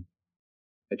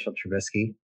Mitchell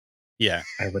Trubisky. Yeah,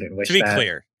 I wouldn't wish to be that.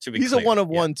 clear. He's a one of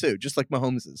one too, just like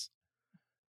Mahomes is.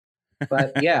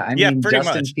 But yeah, I mean,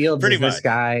 Justin Fields is this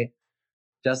guy.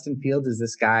 Justin Fields is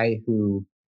this guy who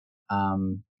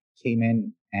came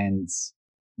in and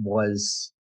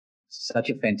was such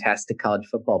a fantastic college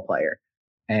football player,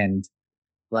 and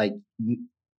like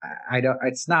I don't.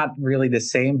 It's not really the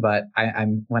same, but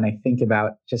I'm when I think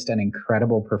about just an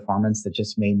incredible performance that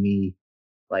just made me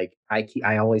like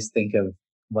I always think of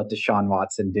what Deshaun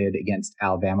Watson did against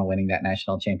Alabama, winning that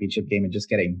national championship game and just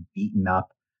getting beaten up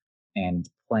and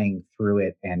playing through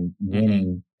it and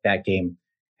winning that game.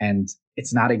 And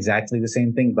it's not exactly the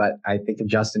same thing, but I think of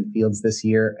Justin Fields this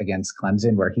year against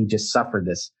Clemson, where he just suffered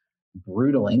this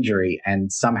brutal injury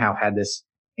and somehow had this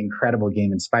incredible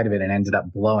game in spite of it and ended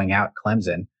up blowing out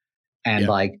Clemson. And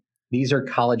like, these are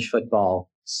college football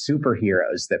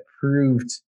superheroes that proved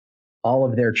all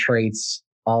of their traits,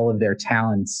 all of their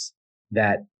talents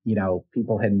that,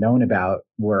 people had known about,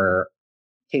 were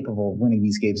capable of winning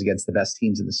these games against the best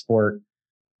teams in the sport,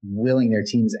 willing their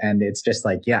teams. And it's just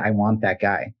like, yeah, I want that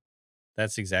guy.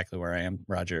 That's exactly where I am,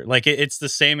 Roger. Like it's the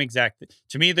same exact,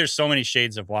 to me, there's so many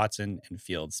shades of Watson and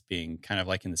Fields being kind of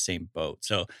like in the same boat.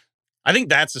 So I think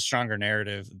that's a stronger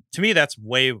narrative. To me, that's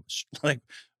way like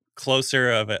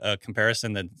closer of a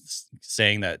comparison than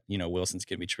saying that, Wilson's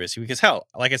going to be Trubisky, because hell,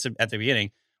 like I said at the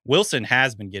beginning, Wilson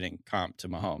has been getting comped to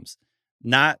Mahomes.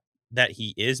 Not that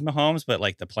he is Mahomes, but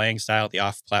like the playing style, the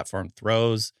off-platform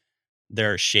throws,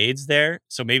 there are shades there.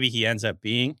 So maybe he ends up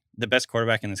being the best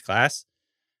quarterback in this class.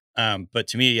 But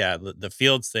to me, yeah, the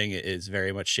Fields thing is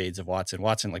very much shades of Watson.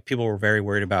 Watson, like people were very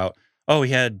worried about, he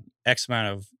had X amount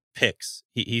of picks.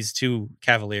 He's too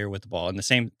cavalier with the ball. And the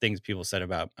same things people said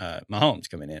about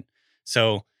Mahomes coming in.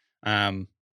 So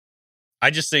I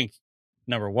just think,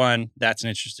 number one, that's an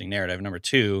interesting narrative. Number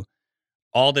two,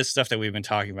 all this stuff that we've been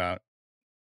talking about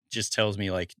just tells me,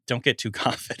 like, don't get too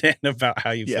confident about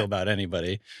how you feel about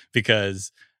anybody,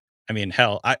 because, I mean,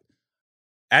 hell,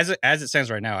 as it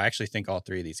stands right now, I actually think all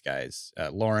three of these guys,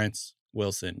 Lawrence,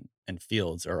 Wilson, and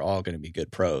Fields, are all going to be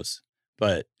good pros.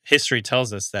 But history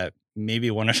tells us that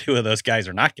maybe one or two of those guys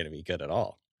are not going to be good at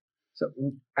all. So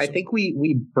I think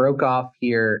we broke off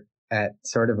here at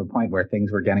sort of a point where things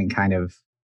were getting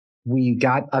we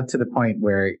got up to the point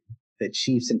where the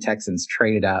Chiefs and Texans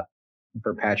traded up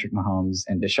for Patrick Mahomes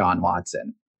and Deshaun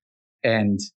Watson.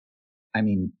 And I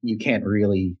mean, you can't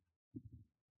really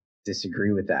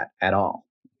disagree with that at all.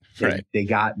 They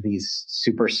got these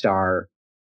superstar,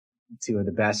 two of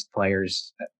the best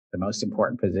players at the most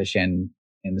important position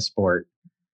in the sport.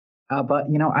 But,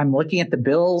 I'm looking at the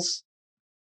Bills.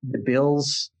 The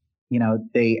Bills,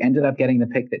 they ended up getting the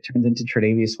pick that turns into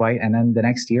Tre'Davious White. And then the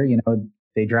next year,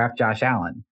 they draft Josh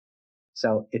Allen.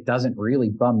 So it doesn't really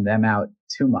bum them out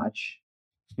too much.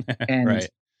 And Right.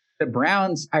 the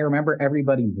Browns, I remember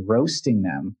everybody roasting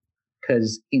them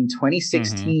because in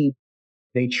 2016,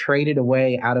 they traded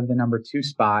away out of the number 2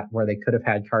 spot where they could have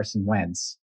had Carson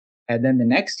Wentz. And then the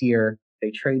next year,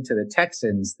 they trade to the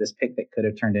Texans this pick that could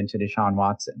have turned into Deshaun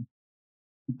Watson.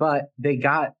 But they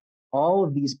got all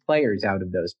of these players out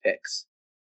of those picks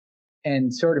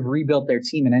and sort of rebuilt their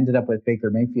team and ended up with Baker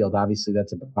Mayfield. Obviously,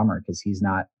 that's a bummer because he's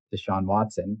not Deshaun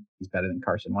Watson. He's better than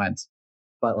Carson Wentz.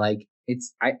 But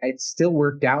it still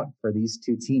worked out for these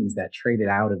two teams that traded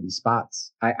out of these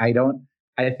spots. I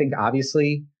think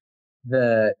obviously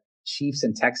the Chiefs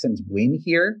and Texans win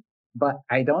here, but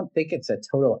I don't think it's a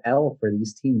total L for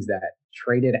these teams that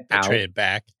traded out. Traded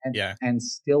back. And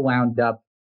still wound up,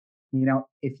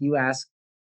 if you ask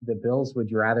the Bills,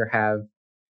 would you rather have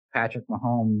Patrick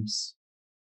Mahomes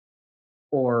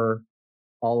or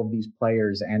all of these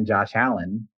players and Josh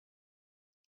Allen?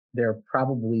 They're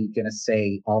probably going to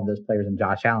say all of those players and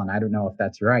Josh Allen. I don't know if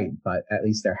that's right, but at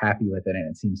least they're happy with it,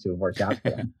 and it seems to have worked out for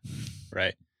them.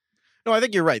 Right. No, I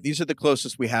think you're right. These are the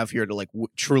closest we have here to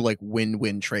true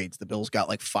win-win trades. The Bills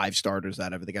got 5 starters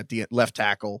out of it. They got left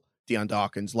tackle Deion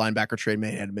Dawkins, linebacker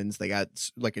Tremaine Edmonds. They got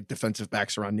a defensive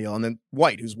backs around Neal, and then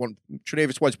White, who's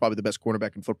Tre'Davious White's probably the best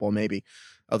cornerback in football, maybe,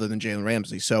 other than Jalen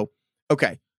Ramsey. So,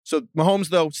 okay. So Mahomes,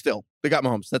 though, still, they got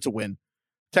Mahomes. That's a win.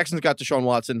 Texans got Deshaun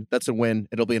Watson. That's a win.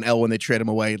 It'll be an L when they trade him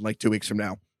away in 2 weeks from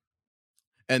now.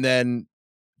 And then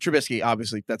Trubisky,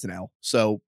 obviously, that's an L.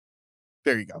 So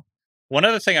there you go. One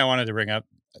other thing I wanted to bring up,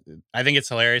 I think it's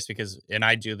hilarious because, and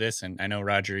I do this, and I know,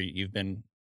 Roger, you've been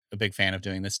a big fan of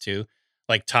doing this too,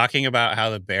 talking about how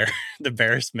the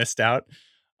Bears missed out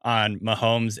on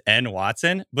Mahomes and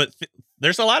Watson, but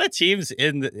there's a lot of teams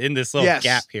in this little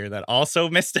gap here that also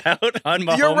missed out on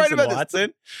Mahomes and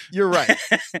Watson. You're right.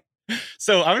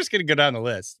 So I'm just going to go down the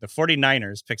list. The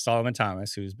 49ers picked Solomon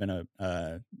Thomas, who's been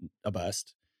a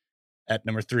bust, at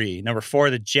number 3. Number 4,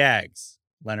 the Jags,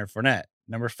 Leonard Fournette.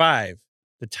 Number 5,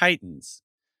 the Titans,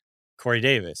 Corey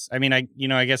Davis. I mean, I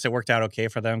guess it worked out okay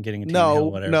for them getting a team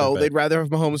Hill, whatever. No, they'd rather have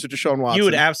Mahomes or Deshaun Watson. You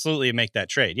would absolutely make that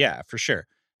trade. Yeah, for sure.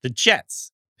 The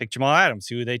Jets picked Jamal Adams,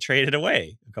 who they traded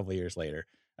away a couple of years later.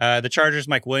 The Chargers,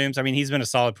 Mike Williams. I mean, he's been a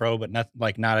solid pro, but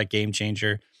not a game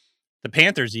changer. The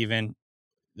Panthers even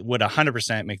would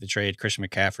 100% make the trade, Christian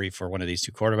McCaffrey, for one of these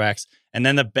two quarterbacks. And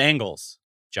then the Bengals,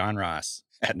 John Ross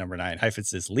at number 9,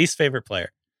 Heifetz's least favorite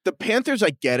player. The Panthers,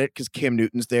 I get it because Cam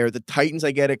Newton's there. The Titans,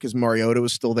 I get it because Mariota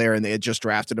was still there and they had just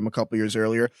drafted him a couple years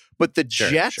earlier. But the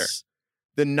Jets,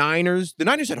 the Niners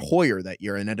had Hoyer that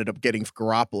year and ended up getting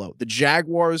Garoppolo. The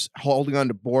Jaguars holding on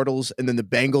to Bortles, and then the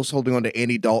Bengals holding on to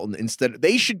Andy Dalton instead.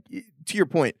 They should, to your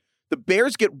point, the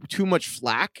Bears get too much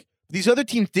flack. These other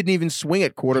teams didn't even swing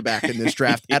at quarterback in this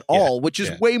draft at all, which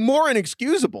is way more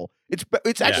inexcusable.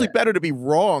 It's actually better to be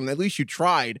wrong. At least you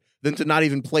tried than to not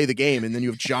even play the game. And then you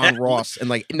have John Ross.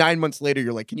 And 9 months later,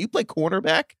 you're like, can you play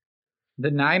cornerback?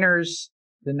 The Niners,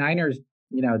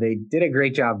 they did a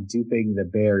great job duping the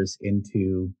Bears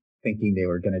into thinking they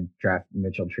were going to draft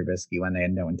Mitchell Trubisky when they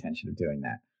had no intention of doing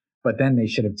that. But then they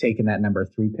should have taken that number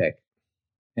 3 pick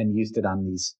and used it on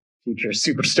these future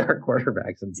superstar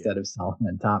quarterbacks instead of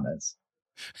Solomon Thomas.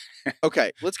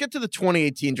 Okay, let's get to the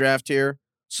 2018 draft here.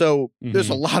 So there's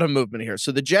a lot of movement here.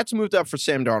 So the Jets moved up for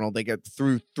Sam Darnold. They get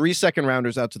through 3 second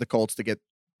rounders out to the Colts to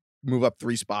move up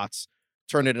 3 spots,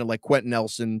 turn it into Quentin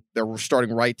Nelson. They were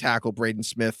starting right tackle Braden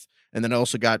Smith, and then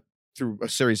also got through a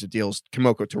series of deals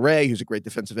Kimoko Toure, who's a great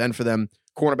defensive end for them,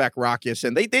 cornerback Rock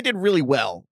Ya-Sin. They did really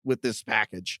well with this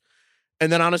package.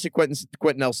 And then honestly, Quentin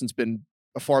Nelson's been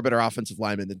a far better offensive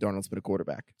lineman than Darnold's been a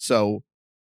quarterback. So,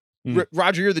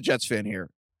 Roger, you're the Jets fan here.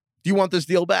 Do you want this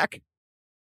deal back?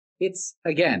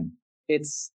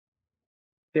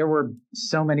 There were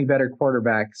so many better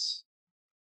quarterbacks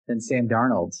than Sam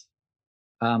Darnold.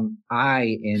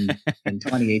 I, in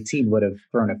 2018, would have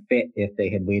thrown a fit if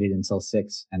they had waited until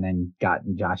 6 and then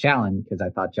gotten Josh Allen, because I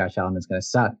thought Josh Allen was going to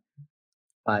suck.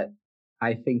 But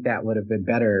I think that would have been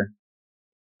better,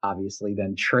 obviously,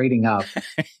 than trading up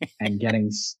and getting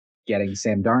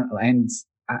Sam Darnold. And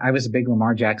I was a big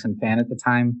Lamar Jackson fan at the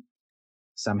time.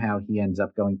 Somehow he ends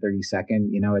up going 32nd.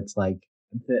 It's like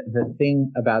the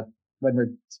thing about when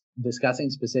we're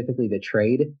discussing specifically the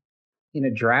trade in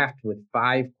a draft with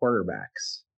 5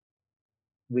 quarterbacks,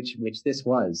 which this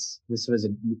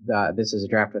is a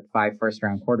draft with 5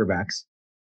 first-round quarterbacks.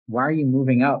 Why are you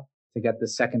moving up to get the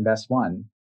second best one?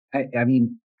 I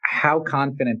mean, how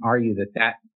confident are you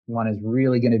that one is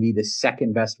really going to be the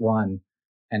second best one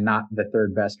and not the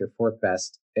third best or fourth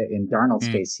best. In Darnold's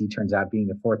case, he turns out being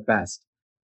the fourth best,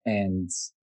 and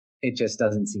it just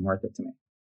doesn't seem worth it to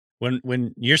me.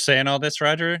 When you're saying all this,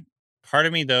 Roger, part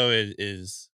of me though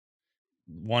is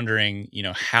wondering,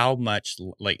 how much,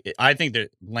 like, I think the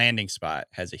landing spot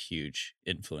has a huge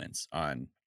influence on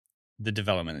the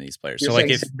development of these players. You're so like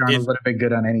if Darnold would have been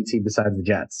good on any team besides the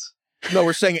Jets. No,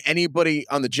 we're saying anybody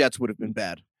on the Jets would have been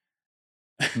bad.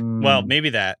 Well,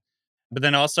 maybe that. But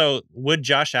then also, would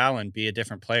Josh Allen be a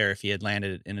different player if he had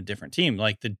landed in a different team?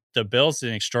 Like the Bills did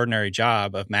an extraordinary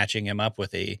job of matching him up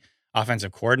with a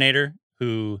offensive coordinator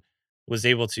who was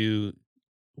able to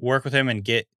work with him and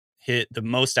get the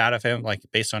most out of him, like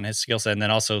based on his skill set. And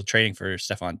then also trading for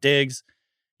Stephon Diggs.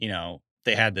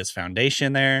 They had this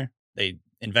foundation there. They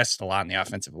invested a lot in the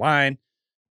offensive line.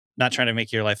 Not trying to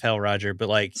make your life hell, Roger, but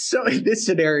like... So in this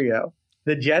scenario,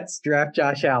 the Jets draft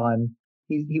Josh Allen.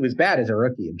 He was bad as a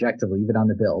rookie, objectively, even on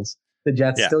the Bills. The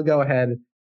Jets still go ahead,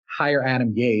 hire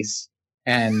Adam Gase,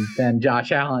 and then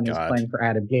Josh Allen is playing for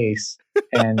Adam Gase.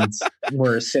 And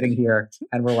we're sitting here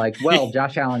and we're like, well,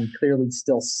 Josh Allen clearly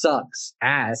still sucks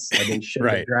ass, and they should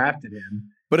have drafted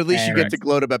him. But at least you get to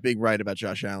gloat about being right about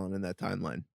Josh Allen in that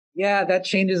timeline. Yeah, that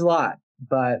changes a lot.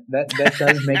 But that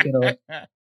does make it a...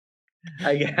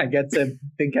 I get to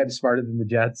think I'm smarter than the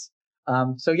Jets.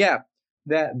 So yeah,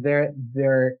 that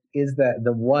there is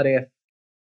the what if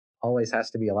always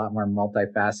has to be a lot more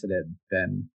multifaceted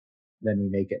than we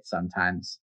make it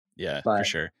sometimes. Yeah, but for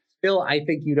sure. Still, I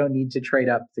think you don't need to trade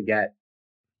up to get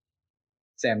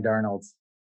Sam Darnold.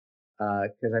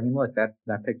 Because I mean, look, that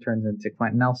pick turns into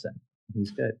Quentin Nelson.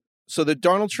 He's good. So the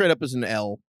Darnold trade up is an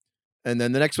L. And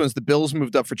then the next one's the Bills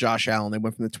moved up for Josh Allen. They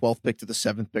went from the 12th pick to the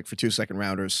 7th pick for 2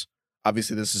 second-rounders.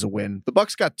 Obviously, this is a win. The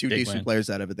Bucs got two decent players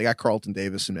out of it. They got Carlton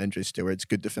Davis and Andre Stewart. It's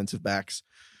good defensive backs.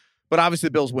 But obviously,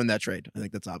 the Bills win that trade. I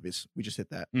think that's obvious. We just hit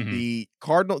that. Mm-hmm.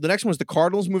 The next one was the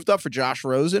Cardinals moved up for Josh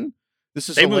Rosen. This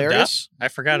is hilarious. I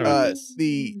forgot about this.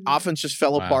 The offense just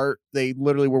fell apart. They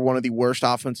literally were one of the worst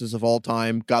offenses of all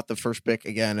time. Got the first pick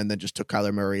again, and then just took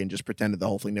Kyler Murray and just pretended the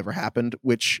whole thing never happened.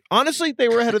 Which honestly, they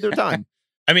were ahead of their time.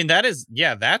 I mean,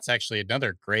 that's actually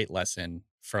another great lesson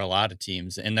for a lot of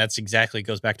teams. And that's exactly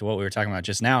goes back to what we were talking about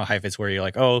just now, Heifetz, where you're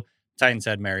like, oh, Titans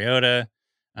had Mariota.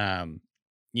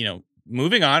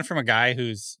 Moving on from a guy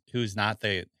who's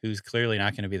clearly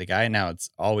not going to be the guy. Now it's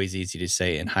always easy to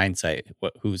say in hindsight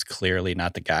who's clearly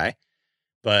not the guy.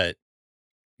 But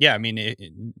yeah, I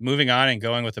mean, moving on and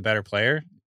going with a better player,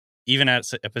 even at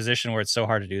a position where it's so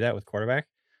hard to do that with quarterback,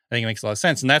 I think it makes a lot of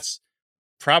sense. And that's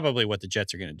probably what the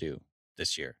Jets are going to do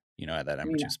this year, at that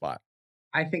number 2 spot.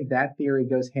 I think that theory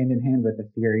goes hand in hand with the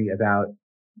theory about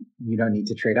you don't need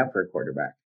to trade up for a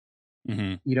quarterback.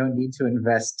 Mm-hmm. You don't need to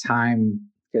invest time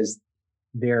because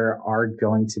there are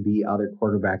going to be other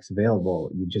quarterbacks available.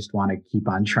 You just want to keep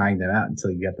on trying them out until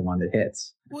you get the one that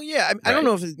hits. Well, yeah, I don't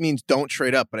know if it means don't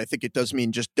trade up, but I think it does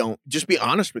mean just be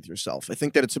honest with yourself. I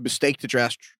think that it's a mistake to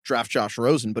draft Josh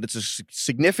Rosen, but it's a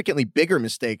significantly bigger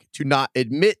mistake to not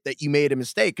admit that you made a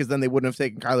mistake, because then they wouldn't have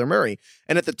taken Kyler Murray.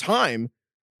 And at the time,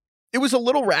 it was a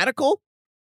little radical.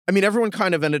 I mean, everyone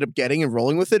kind of ended up getting and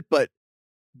rolling with it, but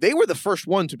they were the first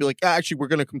one to be like, actually, we're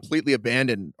going to completely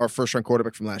abandon our first-round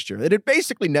quarterback from last year. It had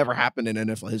basically never happened in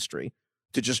NFL history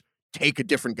to just take a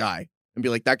different guy and be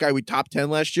like, that guy we top 10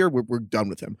 last year, we're done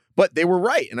with him. But they were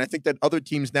right, and I think that other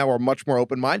teams now are much more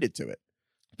open-minded to it.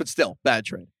 But still, bad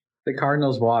trade. The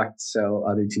Cardinals walked so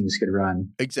other teams could run.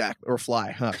 Exactly, or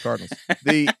fly, Cardinals.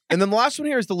 And then the last one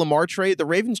here is the Lamar trade. The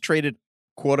Ravens traded,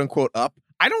 quote-unquote, up.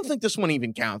 I don't think this one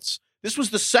even counts. This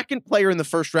was the second player in the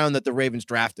first round that the Ravens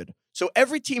drafted. So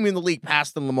every team in the league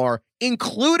passed on Lamar,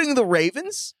 including the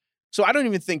Ravens. So I don't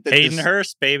even think that Hayden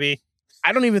Hurst, baby.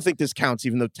 I don't even think this counts,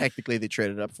 even though technically they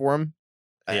traded up for him.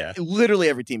 Yeah. Literally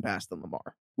every team passed on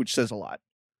Lamar, which says a lot.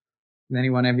 And then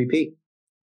he won MVP.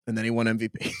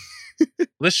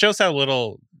 This shows how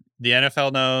little the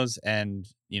NFL knows, and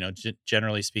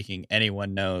generally speaking,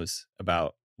 anyone knows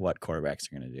about what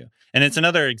quarterbacks are going to do. And it's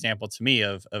another example to me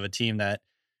of a team that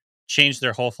changed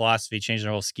their whole philosophy, changed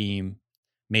their whole scheme,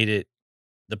 made it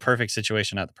the perfect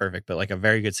situation, not the perfect, but like a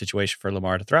very good situation for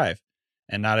Lamar to thrive.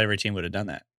 And not every team would have done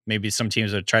that. Maybe some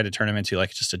teams would try to turn him into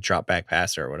like just a drop back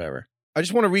passer or whatever. I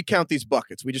just want to recount these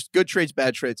buckets. We just good trades,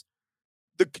 bad trades.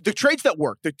 The trades that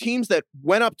worked, the teams that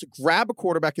went up to grab a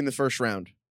quarterback in the first round,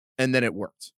 and then it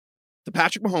worked. The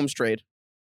Patrick Mahomes trade.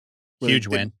 Huge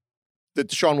win. The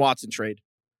Deshaun Watson trade.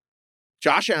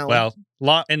 Josh Allen.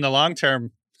 Well, in the long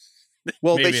term,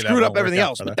 well, they screwed up everything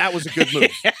else, but that was a good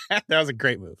move. That was a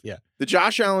great move, yeah. The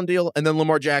Josh Allen deal, and then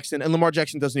Lamar Jackson. And Lamar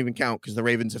Jackson doesn't even count because the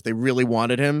Ravens, if they really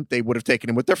wanted him, they would have taken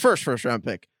him with their first round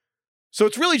pick. So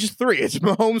it's really just three. It's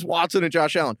Mahomes, Watson, and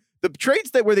Josh Allen. The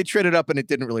trades where they traded up and it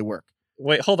didn't really work.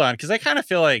 Wait, hold on, because I kind of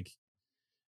feel like,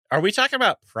 are we talking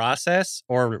about process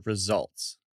or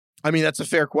results? I mean, that's a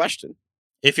fair question.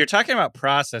 If you're talking about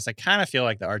process, I kind of feel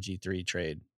like the RG3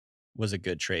 trade was a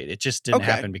good trade. It just didn't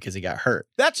happen because he got hurt.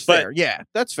 That's fair. Yeah,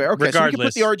 that's fair. Okay, so we can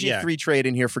put the RG3 trade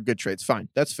in here for good trades. Fine,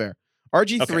 that's fair.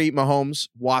 RG3, Mahomes,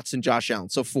 Watson, Josh Allen.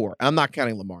 So 4. I'm not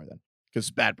counting Lamar then because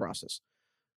bad process.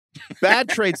 Bad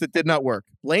trades that did not work.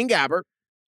 Blaine Gabbert,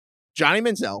 Johnny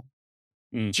Manziel,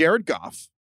 Jared Goff,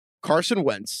 Carson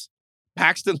Wentz,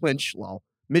 Paxton Lynch,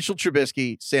 Mitchell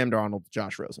Trubisky, Sam Darnold,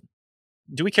 Josh Rosen.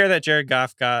 Do we care that Jared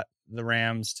Goff got the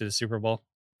Rams to the Super Bowl?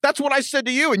 That's what I said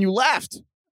to you, and you laughed.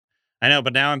 I know,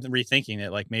 but now I'm rethinking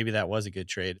it. Like, maybe that was a good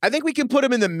trade. I think we can put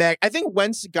him in the meh. I think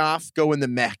Wentz, Goff go in the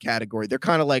meh category. They're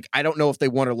kind of like, I don't know if they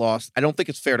won or lost. I don't think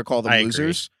it's fair to call them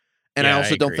losers. And I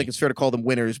also don't think it's fair to call them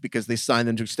winners because they signed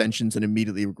them to extensions and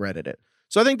immediately regretted it.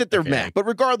 So I think that they're meh. But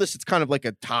regardless, it's kind of like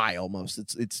a tie almost.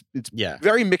 It's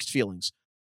very mixed feelings.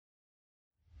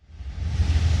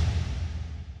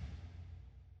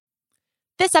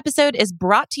 This episode is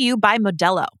brought to you by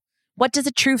Modelo. What does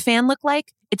a true fan look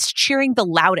like? It's cheering the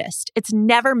loudest. It's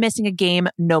never missing a game,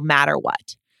 no matter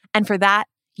what. And for that,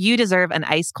 you deserve an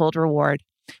ice-cold reward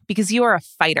because you are a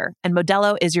fighter, and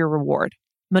Modelo is your reward.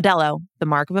 Modelo, the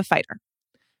mark of a fighter.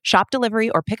 Shop delivery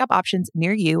or pickup options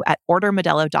near you at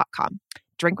ordermodelo.com.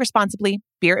 Drink responsibly.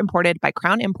 Beer imported by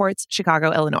Crown Imports,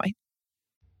 Chicago, Illinois.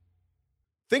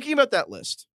 Thinking about that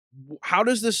list, how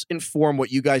does this inform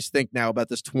what you guys think now about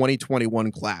this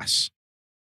 2021 class?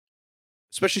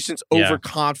 Especially since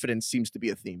overconfidence seems to be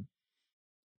a theme.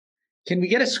 Can we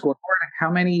get a scoreboard?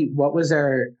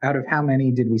 Out of how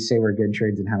many did we say were good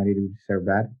trades and how many did we say were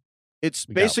bad? It's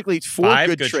basically 4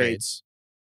 good trades.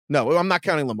 No, I'm not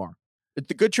counting Lamar.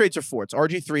 The good trades are 4. It's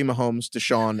RG3, Mahomes,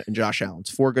 Deshaun, and Josh Allen. It's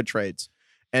 4 good trades.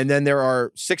 And then there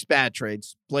are 6 bad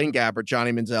trades. Blaine Gabbert,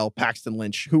 Johnny Manziel, Paxton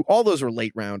Lynch, who all those are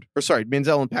late round.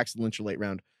 Manziel and Paxton Lynch are late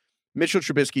round. Mitchell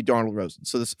Trubisky, Darnold, Rosen.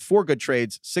 So there's 4 good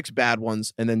trades, 6 bad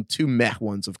ones, and then 2 meh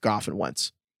ones of Goff and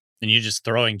Wentz. And you're just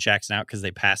throwing Jackson out because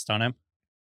they passed on him?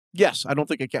 Yes, I don't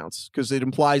think it counts because it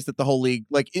implies that the whole league,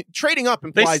 trading up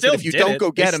implies that if you don't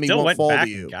go get him, he won't fall to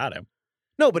you. Got him.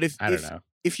 No, but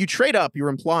if you trade up, you're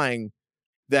implying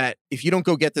that if you don't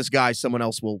go get this guy, someone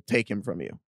else will take him from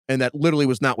you. And that literally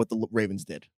was not what the Ravens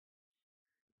did.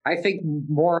 I think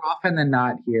more often than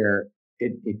not here,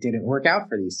 it didn't work out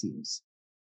for these teams.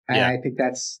 And I think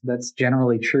that's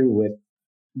generally true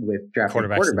with drafting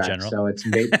quarterbacks. In general. So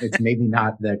it's maybe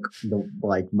not the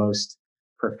most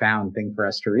profound thing for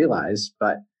us to realize,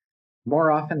 but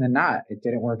more often than not, it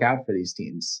didn't work out for these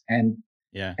teams. And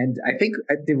I think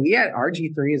did we add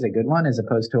RG3 as a good one as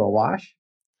opposed to a wash?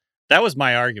 That was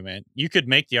my argument. You could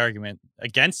make the argument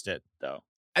against it, though.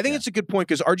 I think it's a good point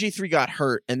because RG3 got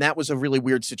hurt, and that was a really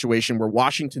weird situation where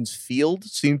Washington's field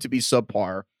seemed to be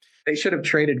subpar. They should have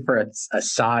traded for a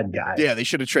sod guy. Yeah, they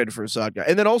should have traded for a sod guy.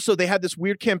 And then also they had this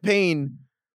weird campaign.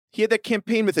 He had that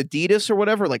campaign with Adidas or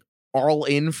whatever, like All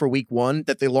In for week 1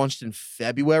 that they launched in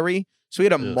February. So he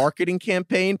had a marketing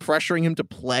campaign pressuring him to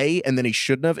play, and then he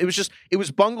shouldn't have. It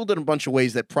was bungled in a bunch of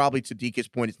ways that probably, to DK's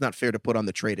point, it's not fair to put on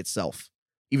the trade itself,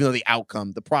 even though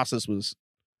the process was.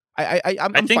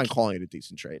 I'm fine calling it a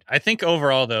decent trade. I think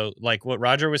overall, though, like what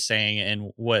Roger was saying,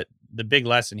 and what the big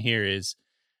lesson here is,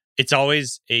 it's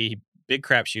always a big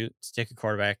crapshoot to take a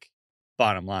quarterback.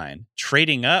 Bottom line,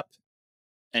 trading up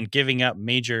and giving up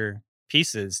major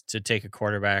pieces to take a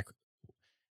quarterback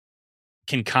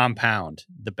can compound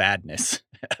the badness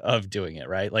of doing it,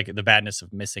 right? Like the badness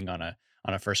of missing on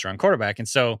a first round quarterback. And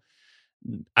so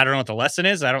I don't know what the lesson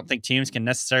is. I don't think teams can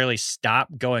necessarily stop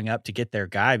going up to get their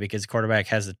guy because the quarterback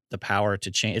has the power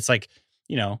to change. It's like,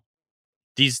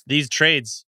 these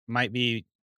trades might be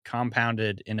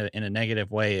compounded in a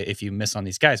negative way if you miss on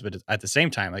these guys. But at the same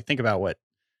time, like think about what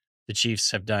the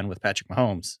Chiefs have done with Patrick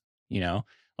Mahomes,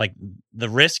 like the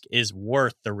risk is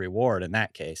worth the reward in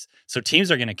that case. So teams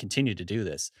are going to continue to do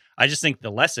this. I just think the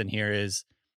lesson here is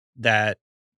that,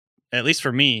 at least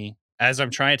for me, as I'm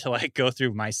trying to go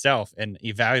through myself and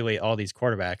evaluate all these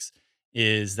quarterbacks,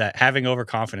 is that having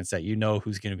overconfidence that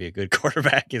who's going to be a good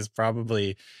quarterback is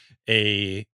probably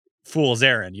a fool's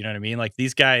errand. You know what I mean? Like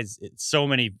these guys, so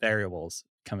many variables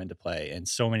come into play and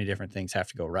so many different things have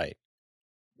to go right.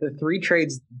 The 3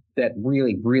 trades that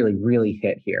really, really, really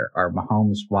hit here are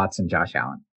Mahomes, Watson, Josh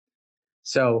Allen.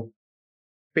 So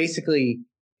basically,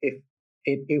 if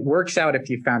it works out if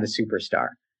you found a superstar.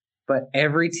 But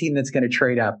every team that's going to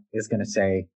trade up is going to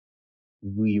say,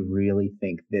 we really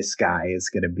think this guy is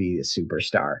going to be a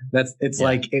superstar.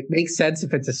 Like, it makes sense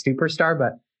if it's a superstar,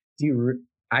 but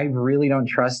I really don't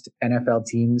trust NFL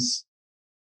teams'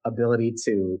 ability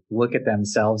to look at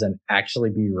themselves and actually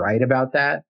be right about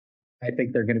that. I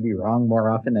think they're going to be wrong more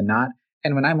often than not.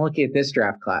 And when I'm looking at this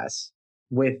draft class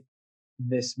with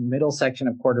this middle section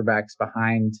of quarterbacks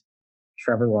behind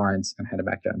Trevor Lawrence and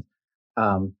Mac Jones,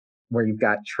 where you've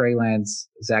got Trey Lance,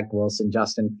 Zach Wilson,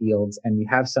 Justin Fields, and you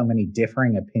have so many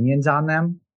differing opinions on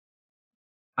them,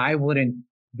 I wouldn't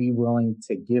be willing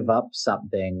to give up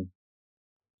something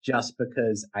just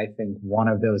because I think one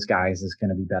of those guys is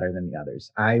going to be better than the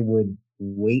others. I would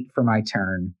wait for my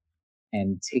turn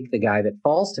and take the guy that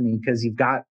falls to me, because you've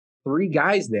got 3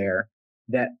 guys there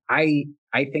that I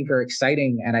think are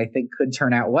exciting and I think could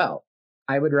turn out well.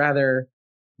 I would rather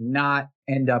not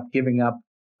end up giving up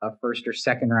a first or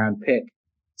second round pick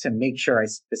to make sure I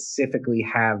specifically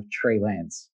have Trey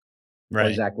Lance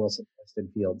or Zach Wilson, Justin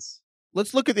Fields.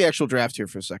 Let's look at the actual draft here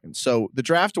for a second. So the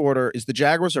draft order is the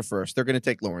Jaguars are first. They're going to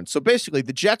take Lawrence. So basically,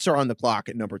 the Jets are on the clock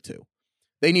at number 2.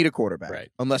 They need a quarterback,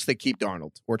 unless they keep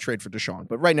Darnold or trade for Deshaun.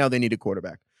 But right now, they need a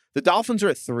quarterback. The Dolphins are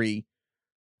at 3.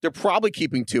 They're probably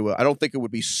keeping Tua. I don't think it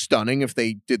would be stunning if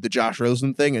they did the Josh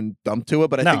Rosen thing and dumped Tua,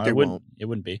 but I think they won't. It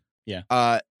wouldn't be.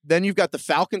 Yeah. Then you've got the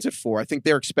Falcons at 4. I think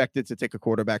they're expected to take a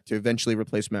quarterback to eventually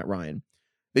replace Matt Ryan.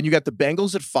 Then you got the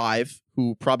Bengals at 5,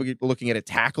 who probably are looking at a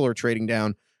tackle or trading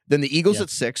down. Then the Eagles at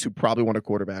 6, who probably want a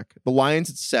quarterback. The Lions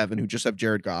at 7, who just have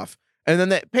Jared Goff. And then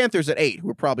the Panthers at 8, who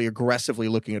are probably aggressively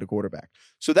looking at a quarterback.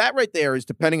 So that right there is,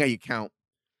 depending how you count,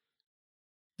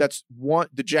 that's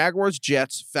the Jaguars,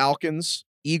 Jets, Falcons,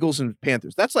 Eagles, and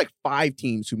Panthers. That's like 5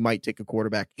 teams who might take a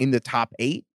quarterback in the top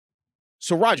 8.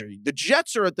 So, Roger, the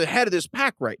Jets are at the head of this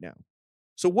pack right now.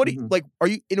 So what do you, are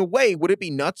you, in a way, would it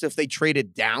be nuts if they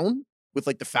traded down with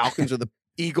like the Falcons or the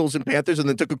Eagles and Panthers and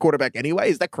then took a quarterback anyway?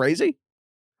 Is that crazy?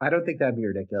 I don't think that'd be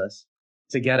ridiculous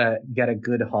to get a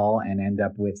good haul and end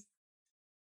up with.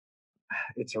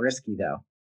 It's risky though,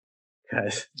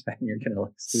 because then you're going to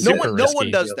look stupid. No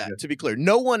one does that. To be clear,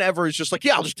 no one ever is just like,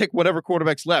 yeah, I'll just take whatever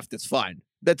quarterback's left. It's fine.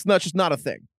 That's not a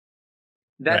thing.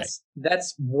 That's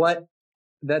what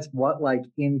like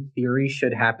in theory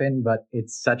should happen, but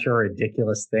it's such a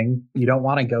ridiculous thing. You don't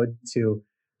want to go to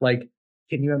like.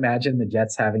 Can you imagine the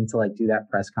Jets having to like do that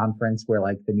press conference where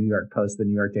like the New York Post, the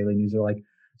New York Daily News are like,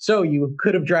 so you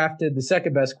could have drafted the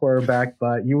second best quarterback,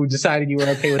 but you decided you were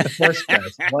okay with the first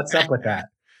best. What's up with that?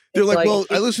 They're like, well,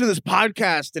 I listened to this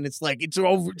podcast and it's like, it's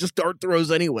over just dart throws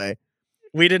anyway.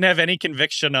 We didn't have any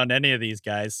conviction on any of these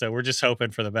guys, so we're just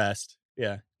hoping for the best.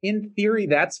 Yeah. In theory,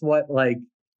 that's what like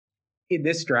in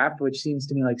this draft, which seems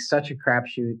to me like such a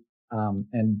crapshoot.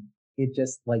 And it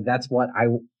just like, that's what I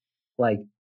like.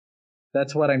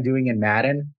 That's what I'm doing in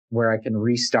Madden, where I can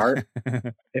restart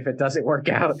if it doesn't work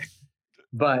out.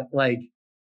 But like,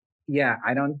 yeah,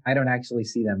 I don't actually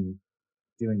see them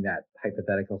doing that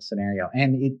hypothetical scenario.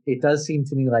 And it does seem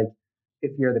to me like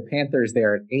if you're the Panthers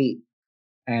there at 8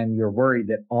 and you're worried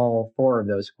that all 4 of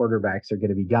those quarterbacks are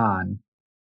going to be gone,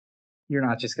 you're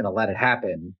not just going to let it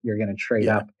happen. You're going to trade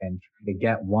up and try to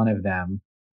get one of them,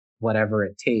 whatever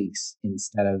it takes,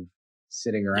 instead of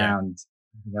sitting around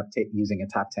using a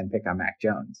top 10 pick on Mac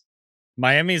Jones.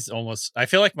 I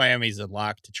feel like Miami's a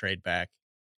lock to trade back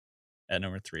at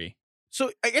number 3.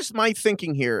 So I guess my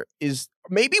thinking here is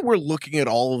maybe we're looking at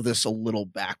all of this a little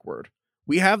backward.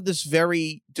 We have this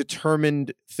very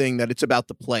determined thing that it's about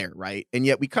the player, right? And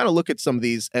yet we kind of look at some of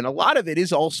these, and a lot of it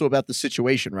is also about the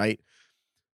situation, right?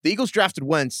 The Eagles drafted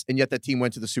Wentz, and yet that team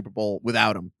went to the Super Bowl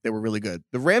without him. They were really good.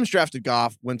 The Rams drafted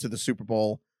Goff, went to the Super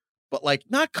Bowl, but like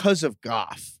not because of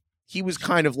Goff. He was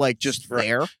kind of like just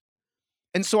there.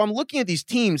 And so I'm looking at these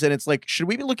teams and it's like, should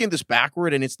we be looking at this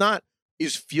backward? And it's not,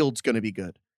 is Fields going to be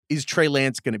good? Is Trey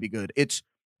Lance going to be good? It's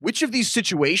which of these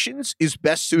situations is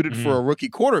best suited for a rookie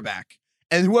quarterback?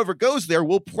 And whoever goes there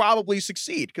will probably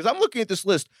succeed. Because I'm looking at this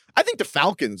list. I think the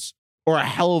Falcons are a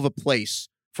hell of a place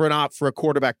for a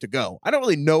quarterback to go. I don't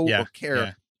really know or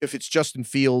care if it's Justin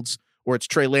Fields or it's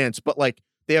Trey Lance, but like,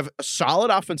 they have a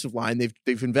solid offensive line.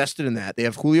 They've invested in that. They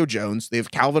have Julio Jones. They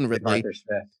have Calvin Ridley.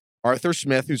 Arthur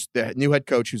Smith, who's the new head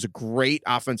coach, who's a great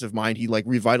offensive mind. He like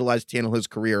revitalized Tannehill's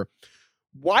career.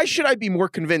 Why should I be more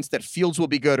convinced that Fields will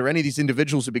be good or any of these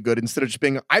individuals will be good instead of just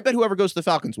being, I bet whoever goes to the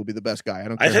Falcons will be the best guy. I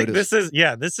don't care. I think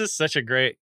this is such a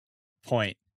great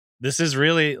point. This is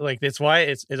really like, it's why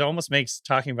it almost makes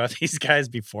talking about these guys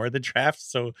before the draft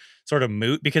so sort of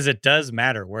moot, because it does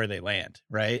matter where they land.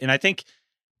 Right. And I think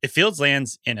if Fields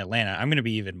lands in Atlanta, I'm going to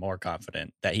be even more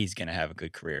confident that he's going to have a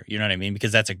good career. You know what I mean?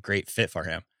 Because that's a great fit for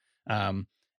him.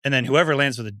 And then whoever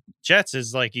lands with the Jets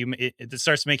is like, it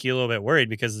starts to make you a little bit worried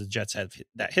because the Jets have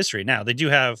that history. Now they do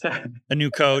have a new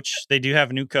coach. They do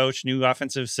have a new coach, new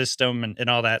offensive system and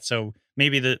all that. So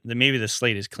maybe the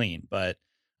slate is clean, but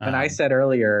when I said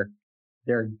earlier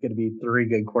there are going to be 3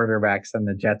 good quarterbacks and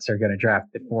the Jets are going to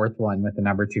draft the 4th one with the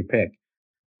number 2 pick.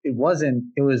 It was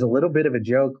a little bit of a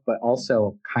joke, but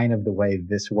also kind of the way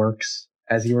this works,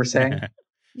 as you were saying.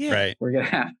 Yeah. right. We're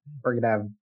gonna have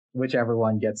whichever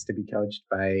one gets to be coached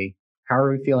by. How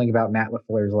are we feeling about Matt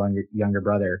LaFleur's younger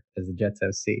brother as the Jets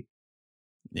OC?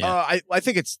 Yeah. I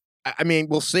think it's. I mean,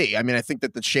 we'll see. I mean, I think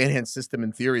that the Shanahan system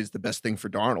in theory is the best thing for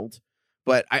Darnold.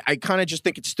 But I kind of just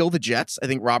think it's still the Jets. I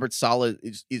think Robert Saleh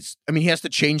is. I mean, he has to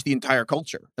change the entire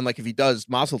culture, and like if he does,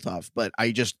 mazel tov. But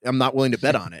I'm not willing to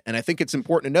bet on it. And I think it's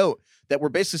important to note that we're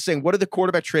basically saying what are the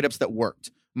quarterback trade-ups that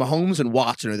worked? Mahomes and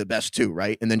Watson are the best 2,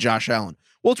 right? And then Josh Allen.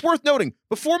 Well, it's worth noting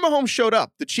before Mahomes showed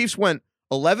up, the Chiefs went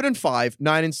 11-5,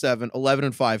 9-7,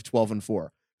 11-5, 12-4.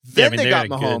 Then they got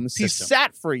Mahomes. He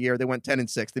sat for a year. They went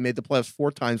 10-6. They made the playoffs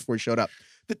 4 times before he showed up.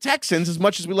 The Texans, as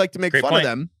much as we like to make fun of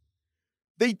them,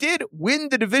 they did win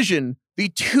the division the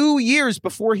 2 years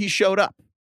before he showed up.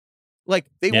 Like,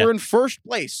 they were in first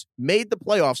place, made the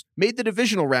playoffs, made the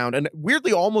divisional round, and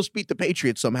weirdly almost beat the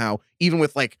Patriots somehow, even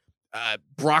with, like,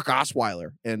 Brock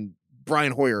Osweiler and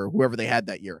Brian Hoyer, or whoever they had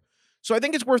that year. So I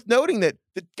think it's worth noting that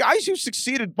the guys who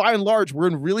succeeded, by and large, were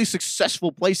in really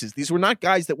successful places. These were not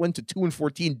guys that went to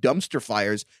 2-14 dumpster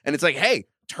fires, and it's like, hey,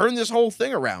 turn this whole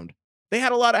thing around. They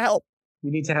had a lot of help. You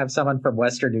need to have someone from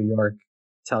Western New York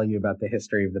tell you about the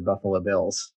history of the Buffalo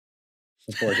Bills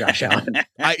before Josh Allen.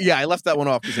 I left that one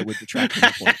off because it would detract from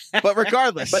the point. But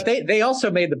regardless. But they also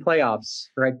made the playoffs,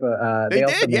 right? But they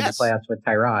also made the playoffs with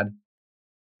Tyrod.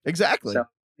 Exactly. So,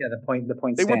 yeah, the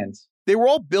point stands. They were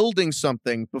all building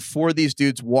something before these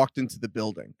dudes walked into the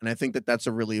building. And I think that that's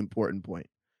a really important point.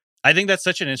 I think that's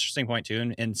such an interesting point,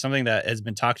 too. And something that has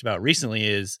been talked about recently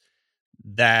is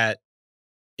that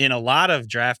in a lot of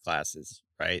draft classes,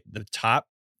 right,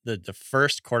 the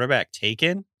first quarterback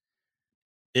taken,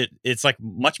 it's like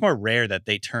much more rare that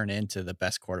they turn into the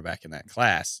best quarterback in that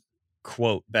class,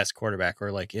 quote, best quarterback,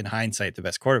 or like in hindsight, the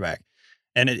best quarterback.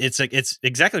 And it's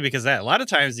exactly because of that. A lot of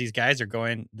times these guys are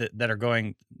going that are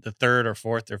going the 3rd or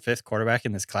 4th or 5th quarterback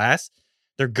in this class.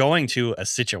 They're going to a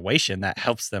situation that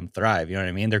helps them thrive. You know what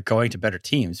I mean? They're going to better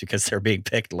teams because they're being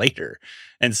picked later.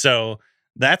 And so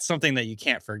that's something that you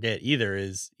can't forget either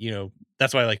is,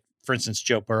 that's why, like, for instance,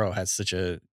 Joe Burrow has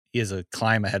he has a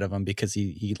climb ahead of him because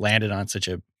he landed on such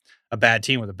a bad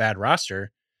team with a bad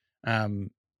roster. And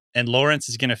Lawrence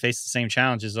is going to face the same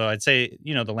challenges. Though I'd say,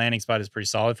 the landing spot is pretty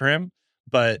solid for him.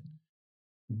 But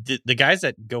the guys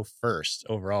that go first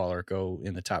overall or go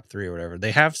in the top 3 or whatever,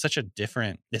 they have such a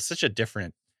different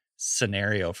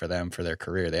scenario for them for their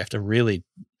career. They have to really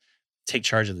take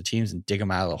charge of the teams and dig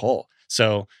them out of the hole.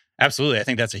 So absolutely, I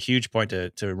think that's a huge point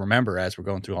to remember as we're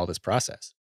going through all this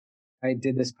process. I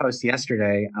did this post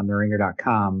yesterday on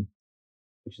theringer.com,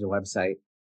 which is a website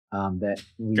that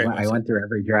I went through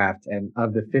every draft. And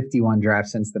of the 51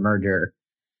 drafts since the merger,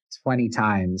 20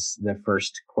 times the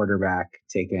first quarterback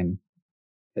taken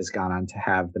has gone on to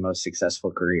have the most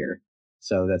successful career.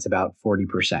 So that's about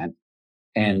 40%.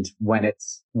 And when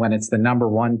it's the number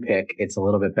 1 pick, it's a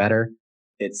little bit better.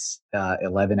 It's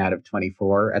 11 out of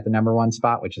 24 at the number 1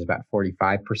 spot, which is about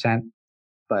 45%.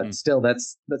 But still,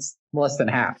 that's less than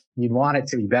half. You'd want it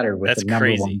to be better with the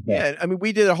number 1 pick. Yeah, I mean,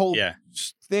 we did a whole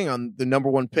thing on the number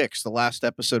 1 picks, the last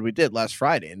episode we did last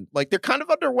Friday. And like, they're kind of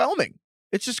underwhelming.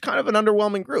 It's just kind of an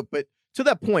underwhelming group. But to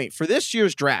that point, for this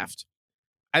year's draft,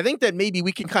 I think that maybe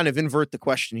we can kind of invert the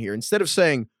question here. Instead of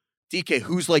saying, DK,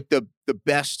 who's like the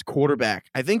best quarterback?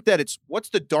 I think that it's what's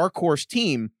the dark horse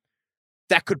team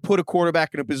that could put a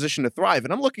quarterback in a position to thrive?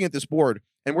 And I'm looking at this board,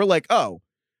 and we're like, oh,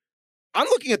 I'm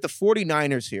looking at the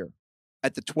 49ers here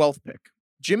at the 12th pick.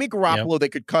 Jimmy Garoppolo, they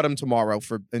could cut him tomorrow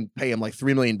and pay him like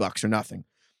 $3 million or nothing.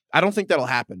 I don't think that'll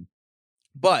happen.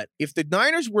 But if the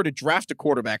Niners were to draft a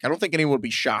quarterback, I don't think anyone would be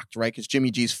shocked, right? Because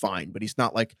Jimmy G's fine, but he's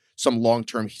not like some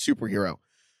long-term superhero.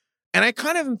 And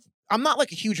I'm not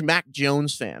like a huge Mac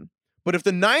Jones fan, but if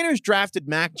the Niners drafted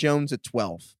Mac Jones at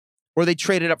 12, or they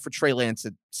traded up for Trey Lance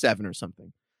at 7 or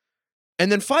something, and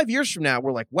then 5 years from now,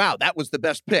 we're like, wow, that was the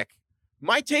best pick.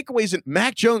 My takeaway isn't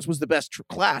Mac Jones was the best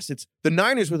class. It's the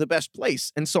Niners were the best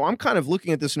place. And so I'm kind of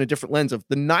looking at this in a different lens of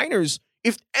the Niners.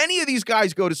 If any of these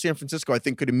guys go to San Francisco, I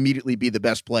think could immediately be the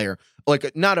best player.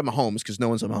 Like, not a Mahomes, because no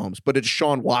one's a Mahomes, but at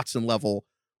Deshaun Watson level,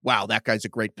 wow, that guy's a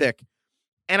great pick.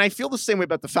 And I feel the same way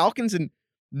about the Falcons and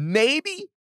maybe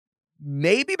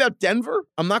about Denver.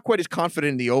 I'm not quite as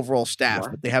confident in the overall staff,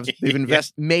 but they've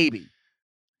invested maybe.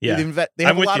 Yeah. They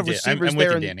have a lot of receivers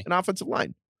there and an offensive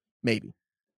line. Maybe.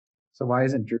 So why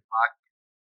isn't Drew Lock?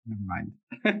 Never mind.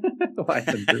 Why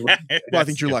isn't Drew Lock? Well, I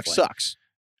think Drew Lock sucks.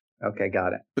 Okay,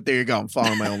 got it. But there you go. I'm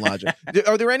following my own logic.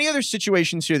 Are there any other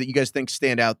situations here that you guys think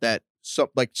stand out that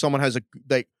someone has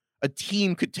a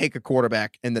team could take a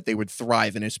quarterback and that they would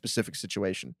thrive in a specific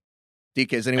situation? DK,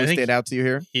 does anyone stand out to you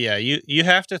here? Yeah, you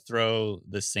have to throw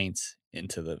the Saints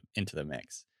into the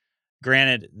mix.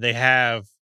 Granted, they have,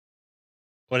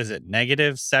 what is it,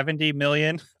 negative 70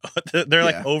 million? They're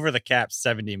like over the cap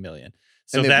 70 million.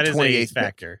 So that is a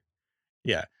factor.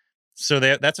 Yeah. So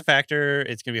that's a factor.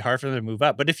 It's going to be hard for them to move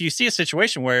up. But if you see a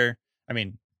situation where, I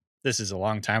mean, this is a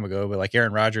long time ago, but like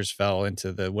Aaron Rodgers fell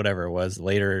into the whatever it was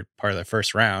later part of the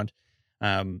first round,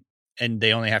 and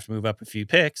they only have to move up a few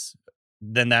picks,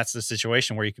 then that's the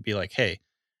situation where you could be like, hey,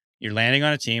 you're landing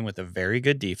on a team with a very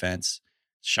good defense,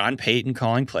 Sean Payton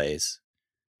calling plays,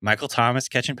 Michael Thomas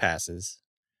catching passes,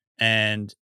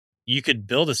 and you could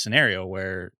build a scenario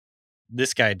where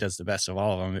this guy does the best of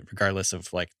all of them, regardless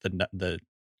of like the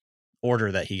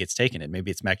order that he gets taken in. Maybe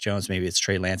it's Mac Jones, maybe it's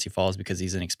Trey Lance, he falls because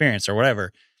he's inexperienced or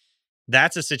whatever.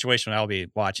 That's a situation I'll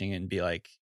be watching and be like,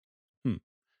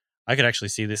 I could actually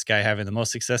see this guy having the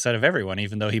most success out of everyone,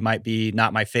 even though he might be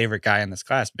not my favorite guy in this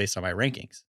class based on my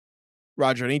rankings.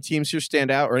 Roger, any teams here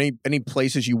stand out or any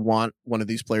places you want one of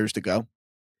these players to go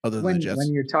other than the Jets?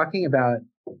 When you're talking about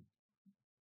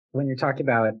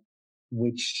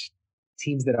which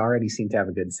teams that already seem to have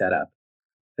a good setup,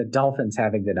 the Dolphins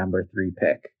having the number 3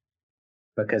 pick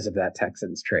because of that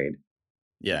Texans trade.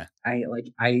 Yeah.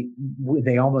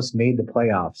 They almost made the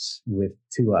playoffs with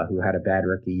Tua, who had a bad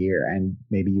rookie year. And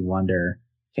maybe you wonder,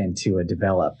 can Tua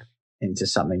develop into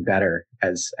something better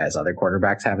as other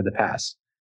quarterbacks have in the past?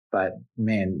 But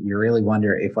man, you really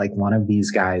wonder if like one of these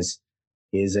guys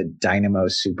is a dynamo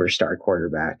superstar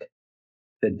quarterback.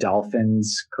 The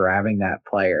Dolphins grabbing that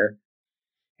player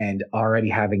and already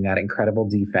having that incredible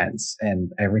defense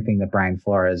and everything that Brian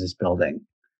Flores is building,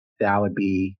 that would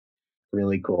be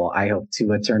really cool. I hope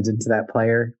Tua turns into that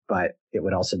player, but it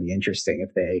would also be interesting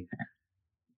if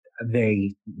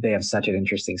they have such an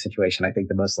interesting situation. I think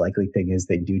the most likely thing is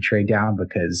they do trade down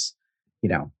because, you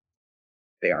know,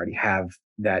 they already have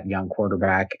that young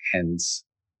quarterback and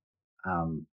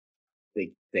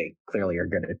they clearly are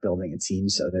good at building a team,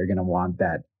 so they're going to want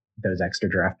those extra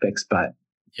draft picks. But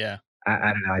yeah,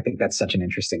 I don't know. I think that's such an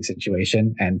interesting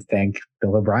situation, and thank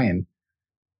Bill O'Brien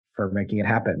for making it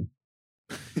happen.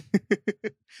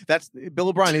 Bill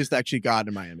O'Brien is actually God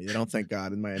in Miami. They don't thank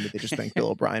God in Miami. They just thank Bill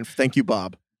O'Brien. Thank you,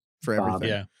 Bob, for everything.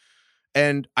 Yeah.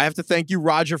 And I have to thank you,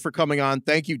 Roger, for coming on.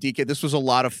 Thank you, DK. This was a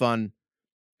lot of fun.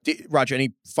 Roger,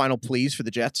 any final pleas for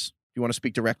the Jets? Do you want to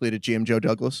speak directly to GM Joe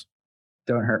Douglas?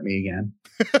 Don't hurt me again.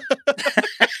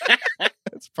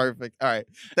 That's perfect. All right.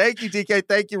 Thank you, DK.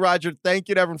 Thank you, Roger. Thank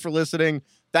you to everyone for listening.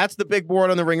 That's the big board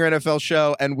on the Ringer NFL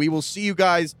show, and we will see you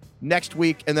guys next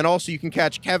week. And then also you can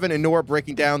catch Kevin and Nora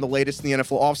breaking down the latest in the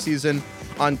NFL offseason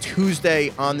on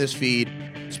Tuesday on this feed,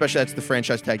 especially that's the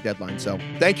franchise tag deadline. So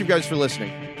thank you guys for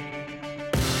listening.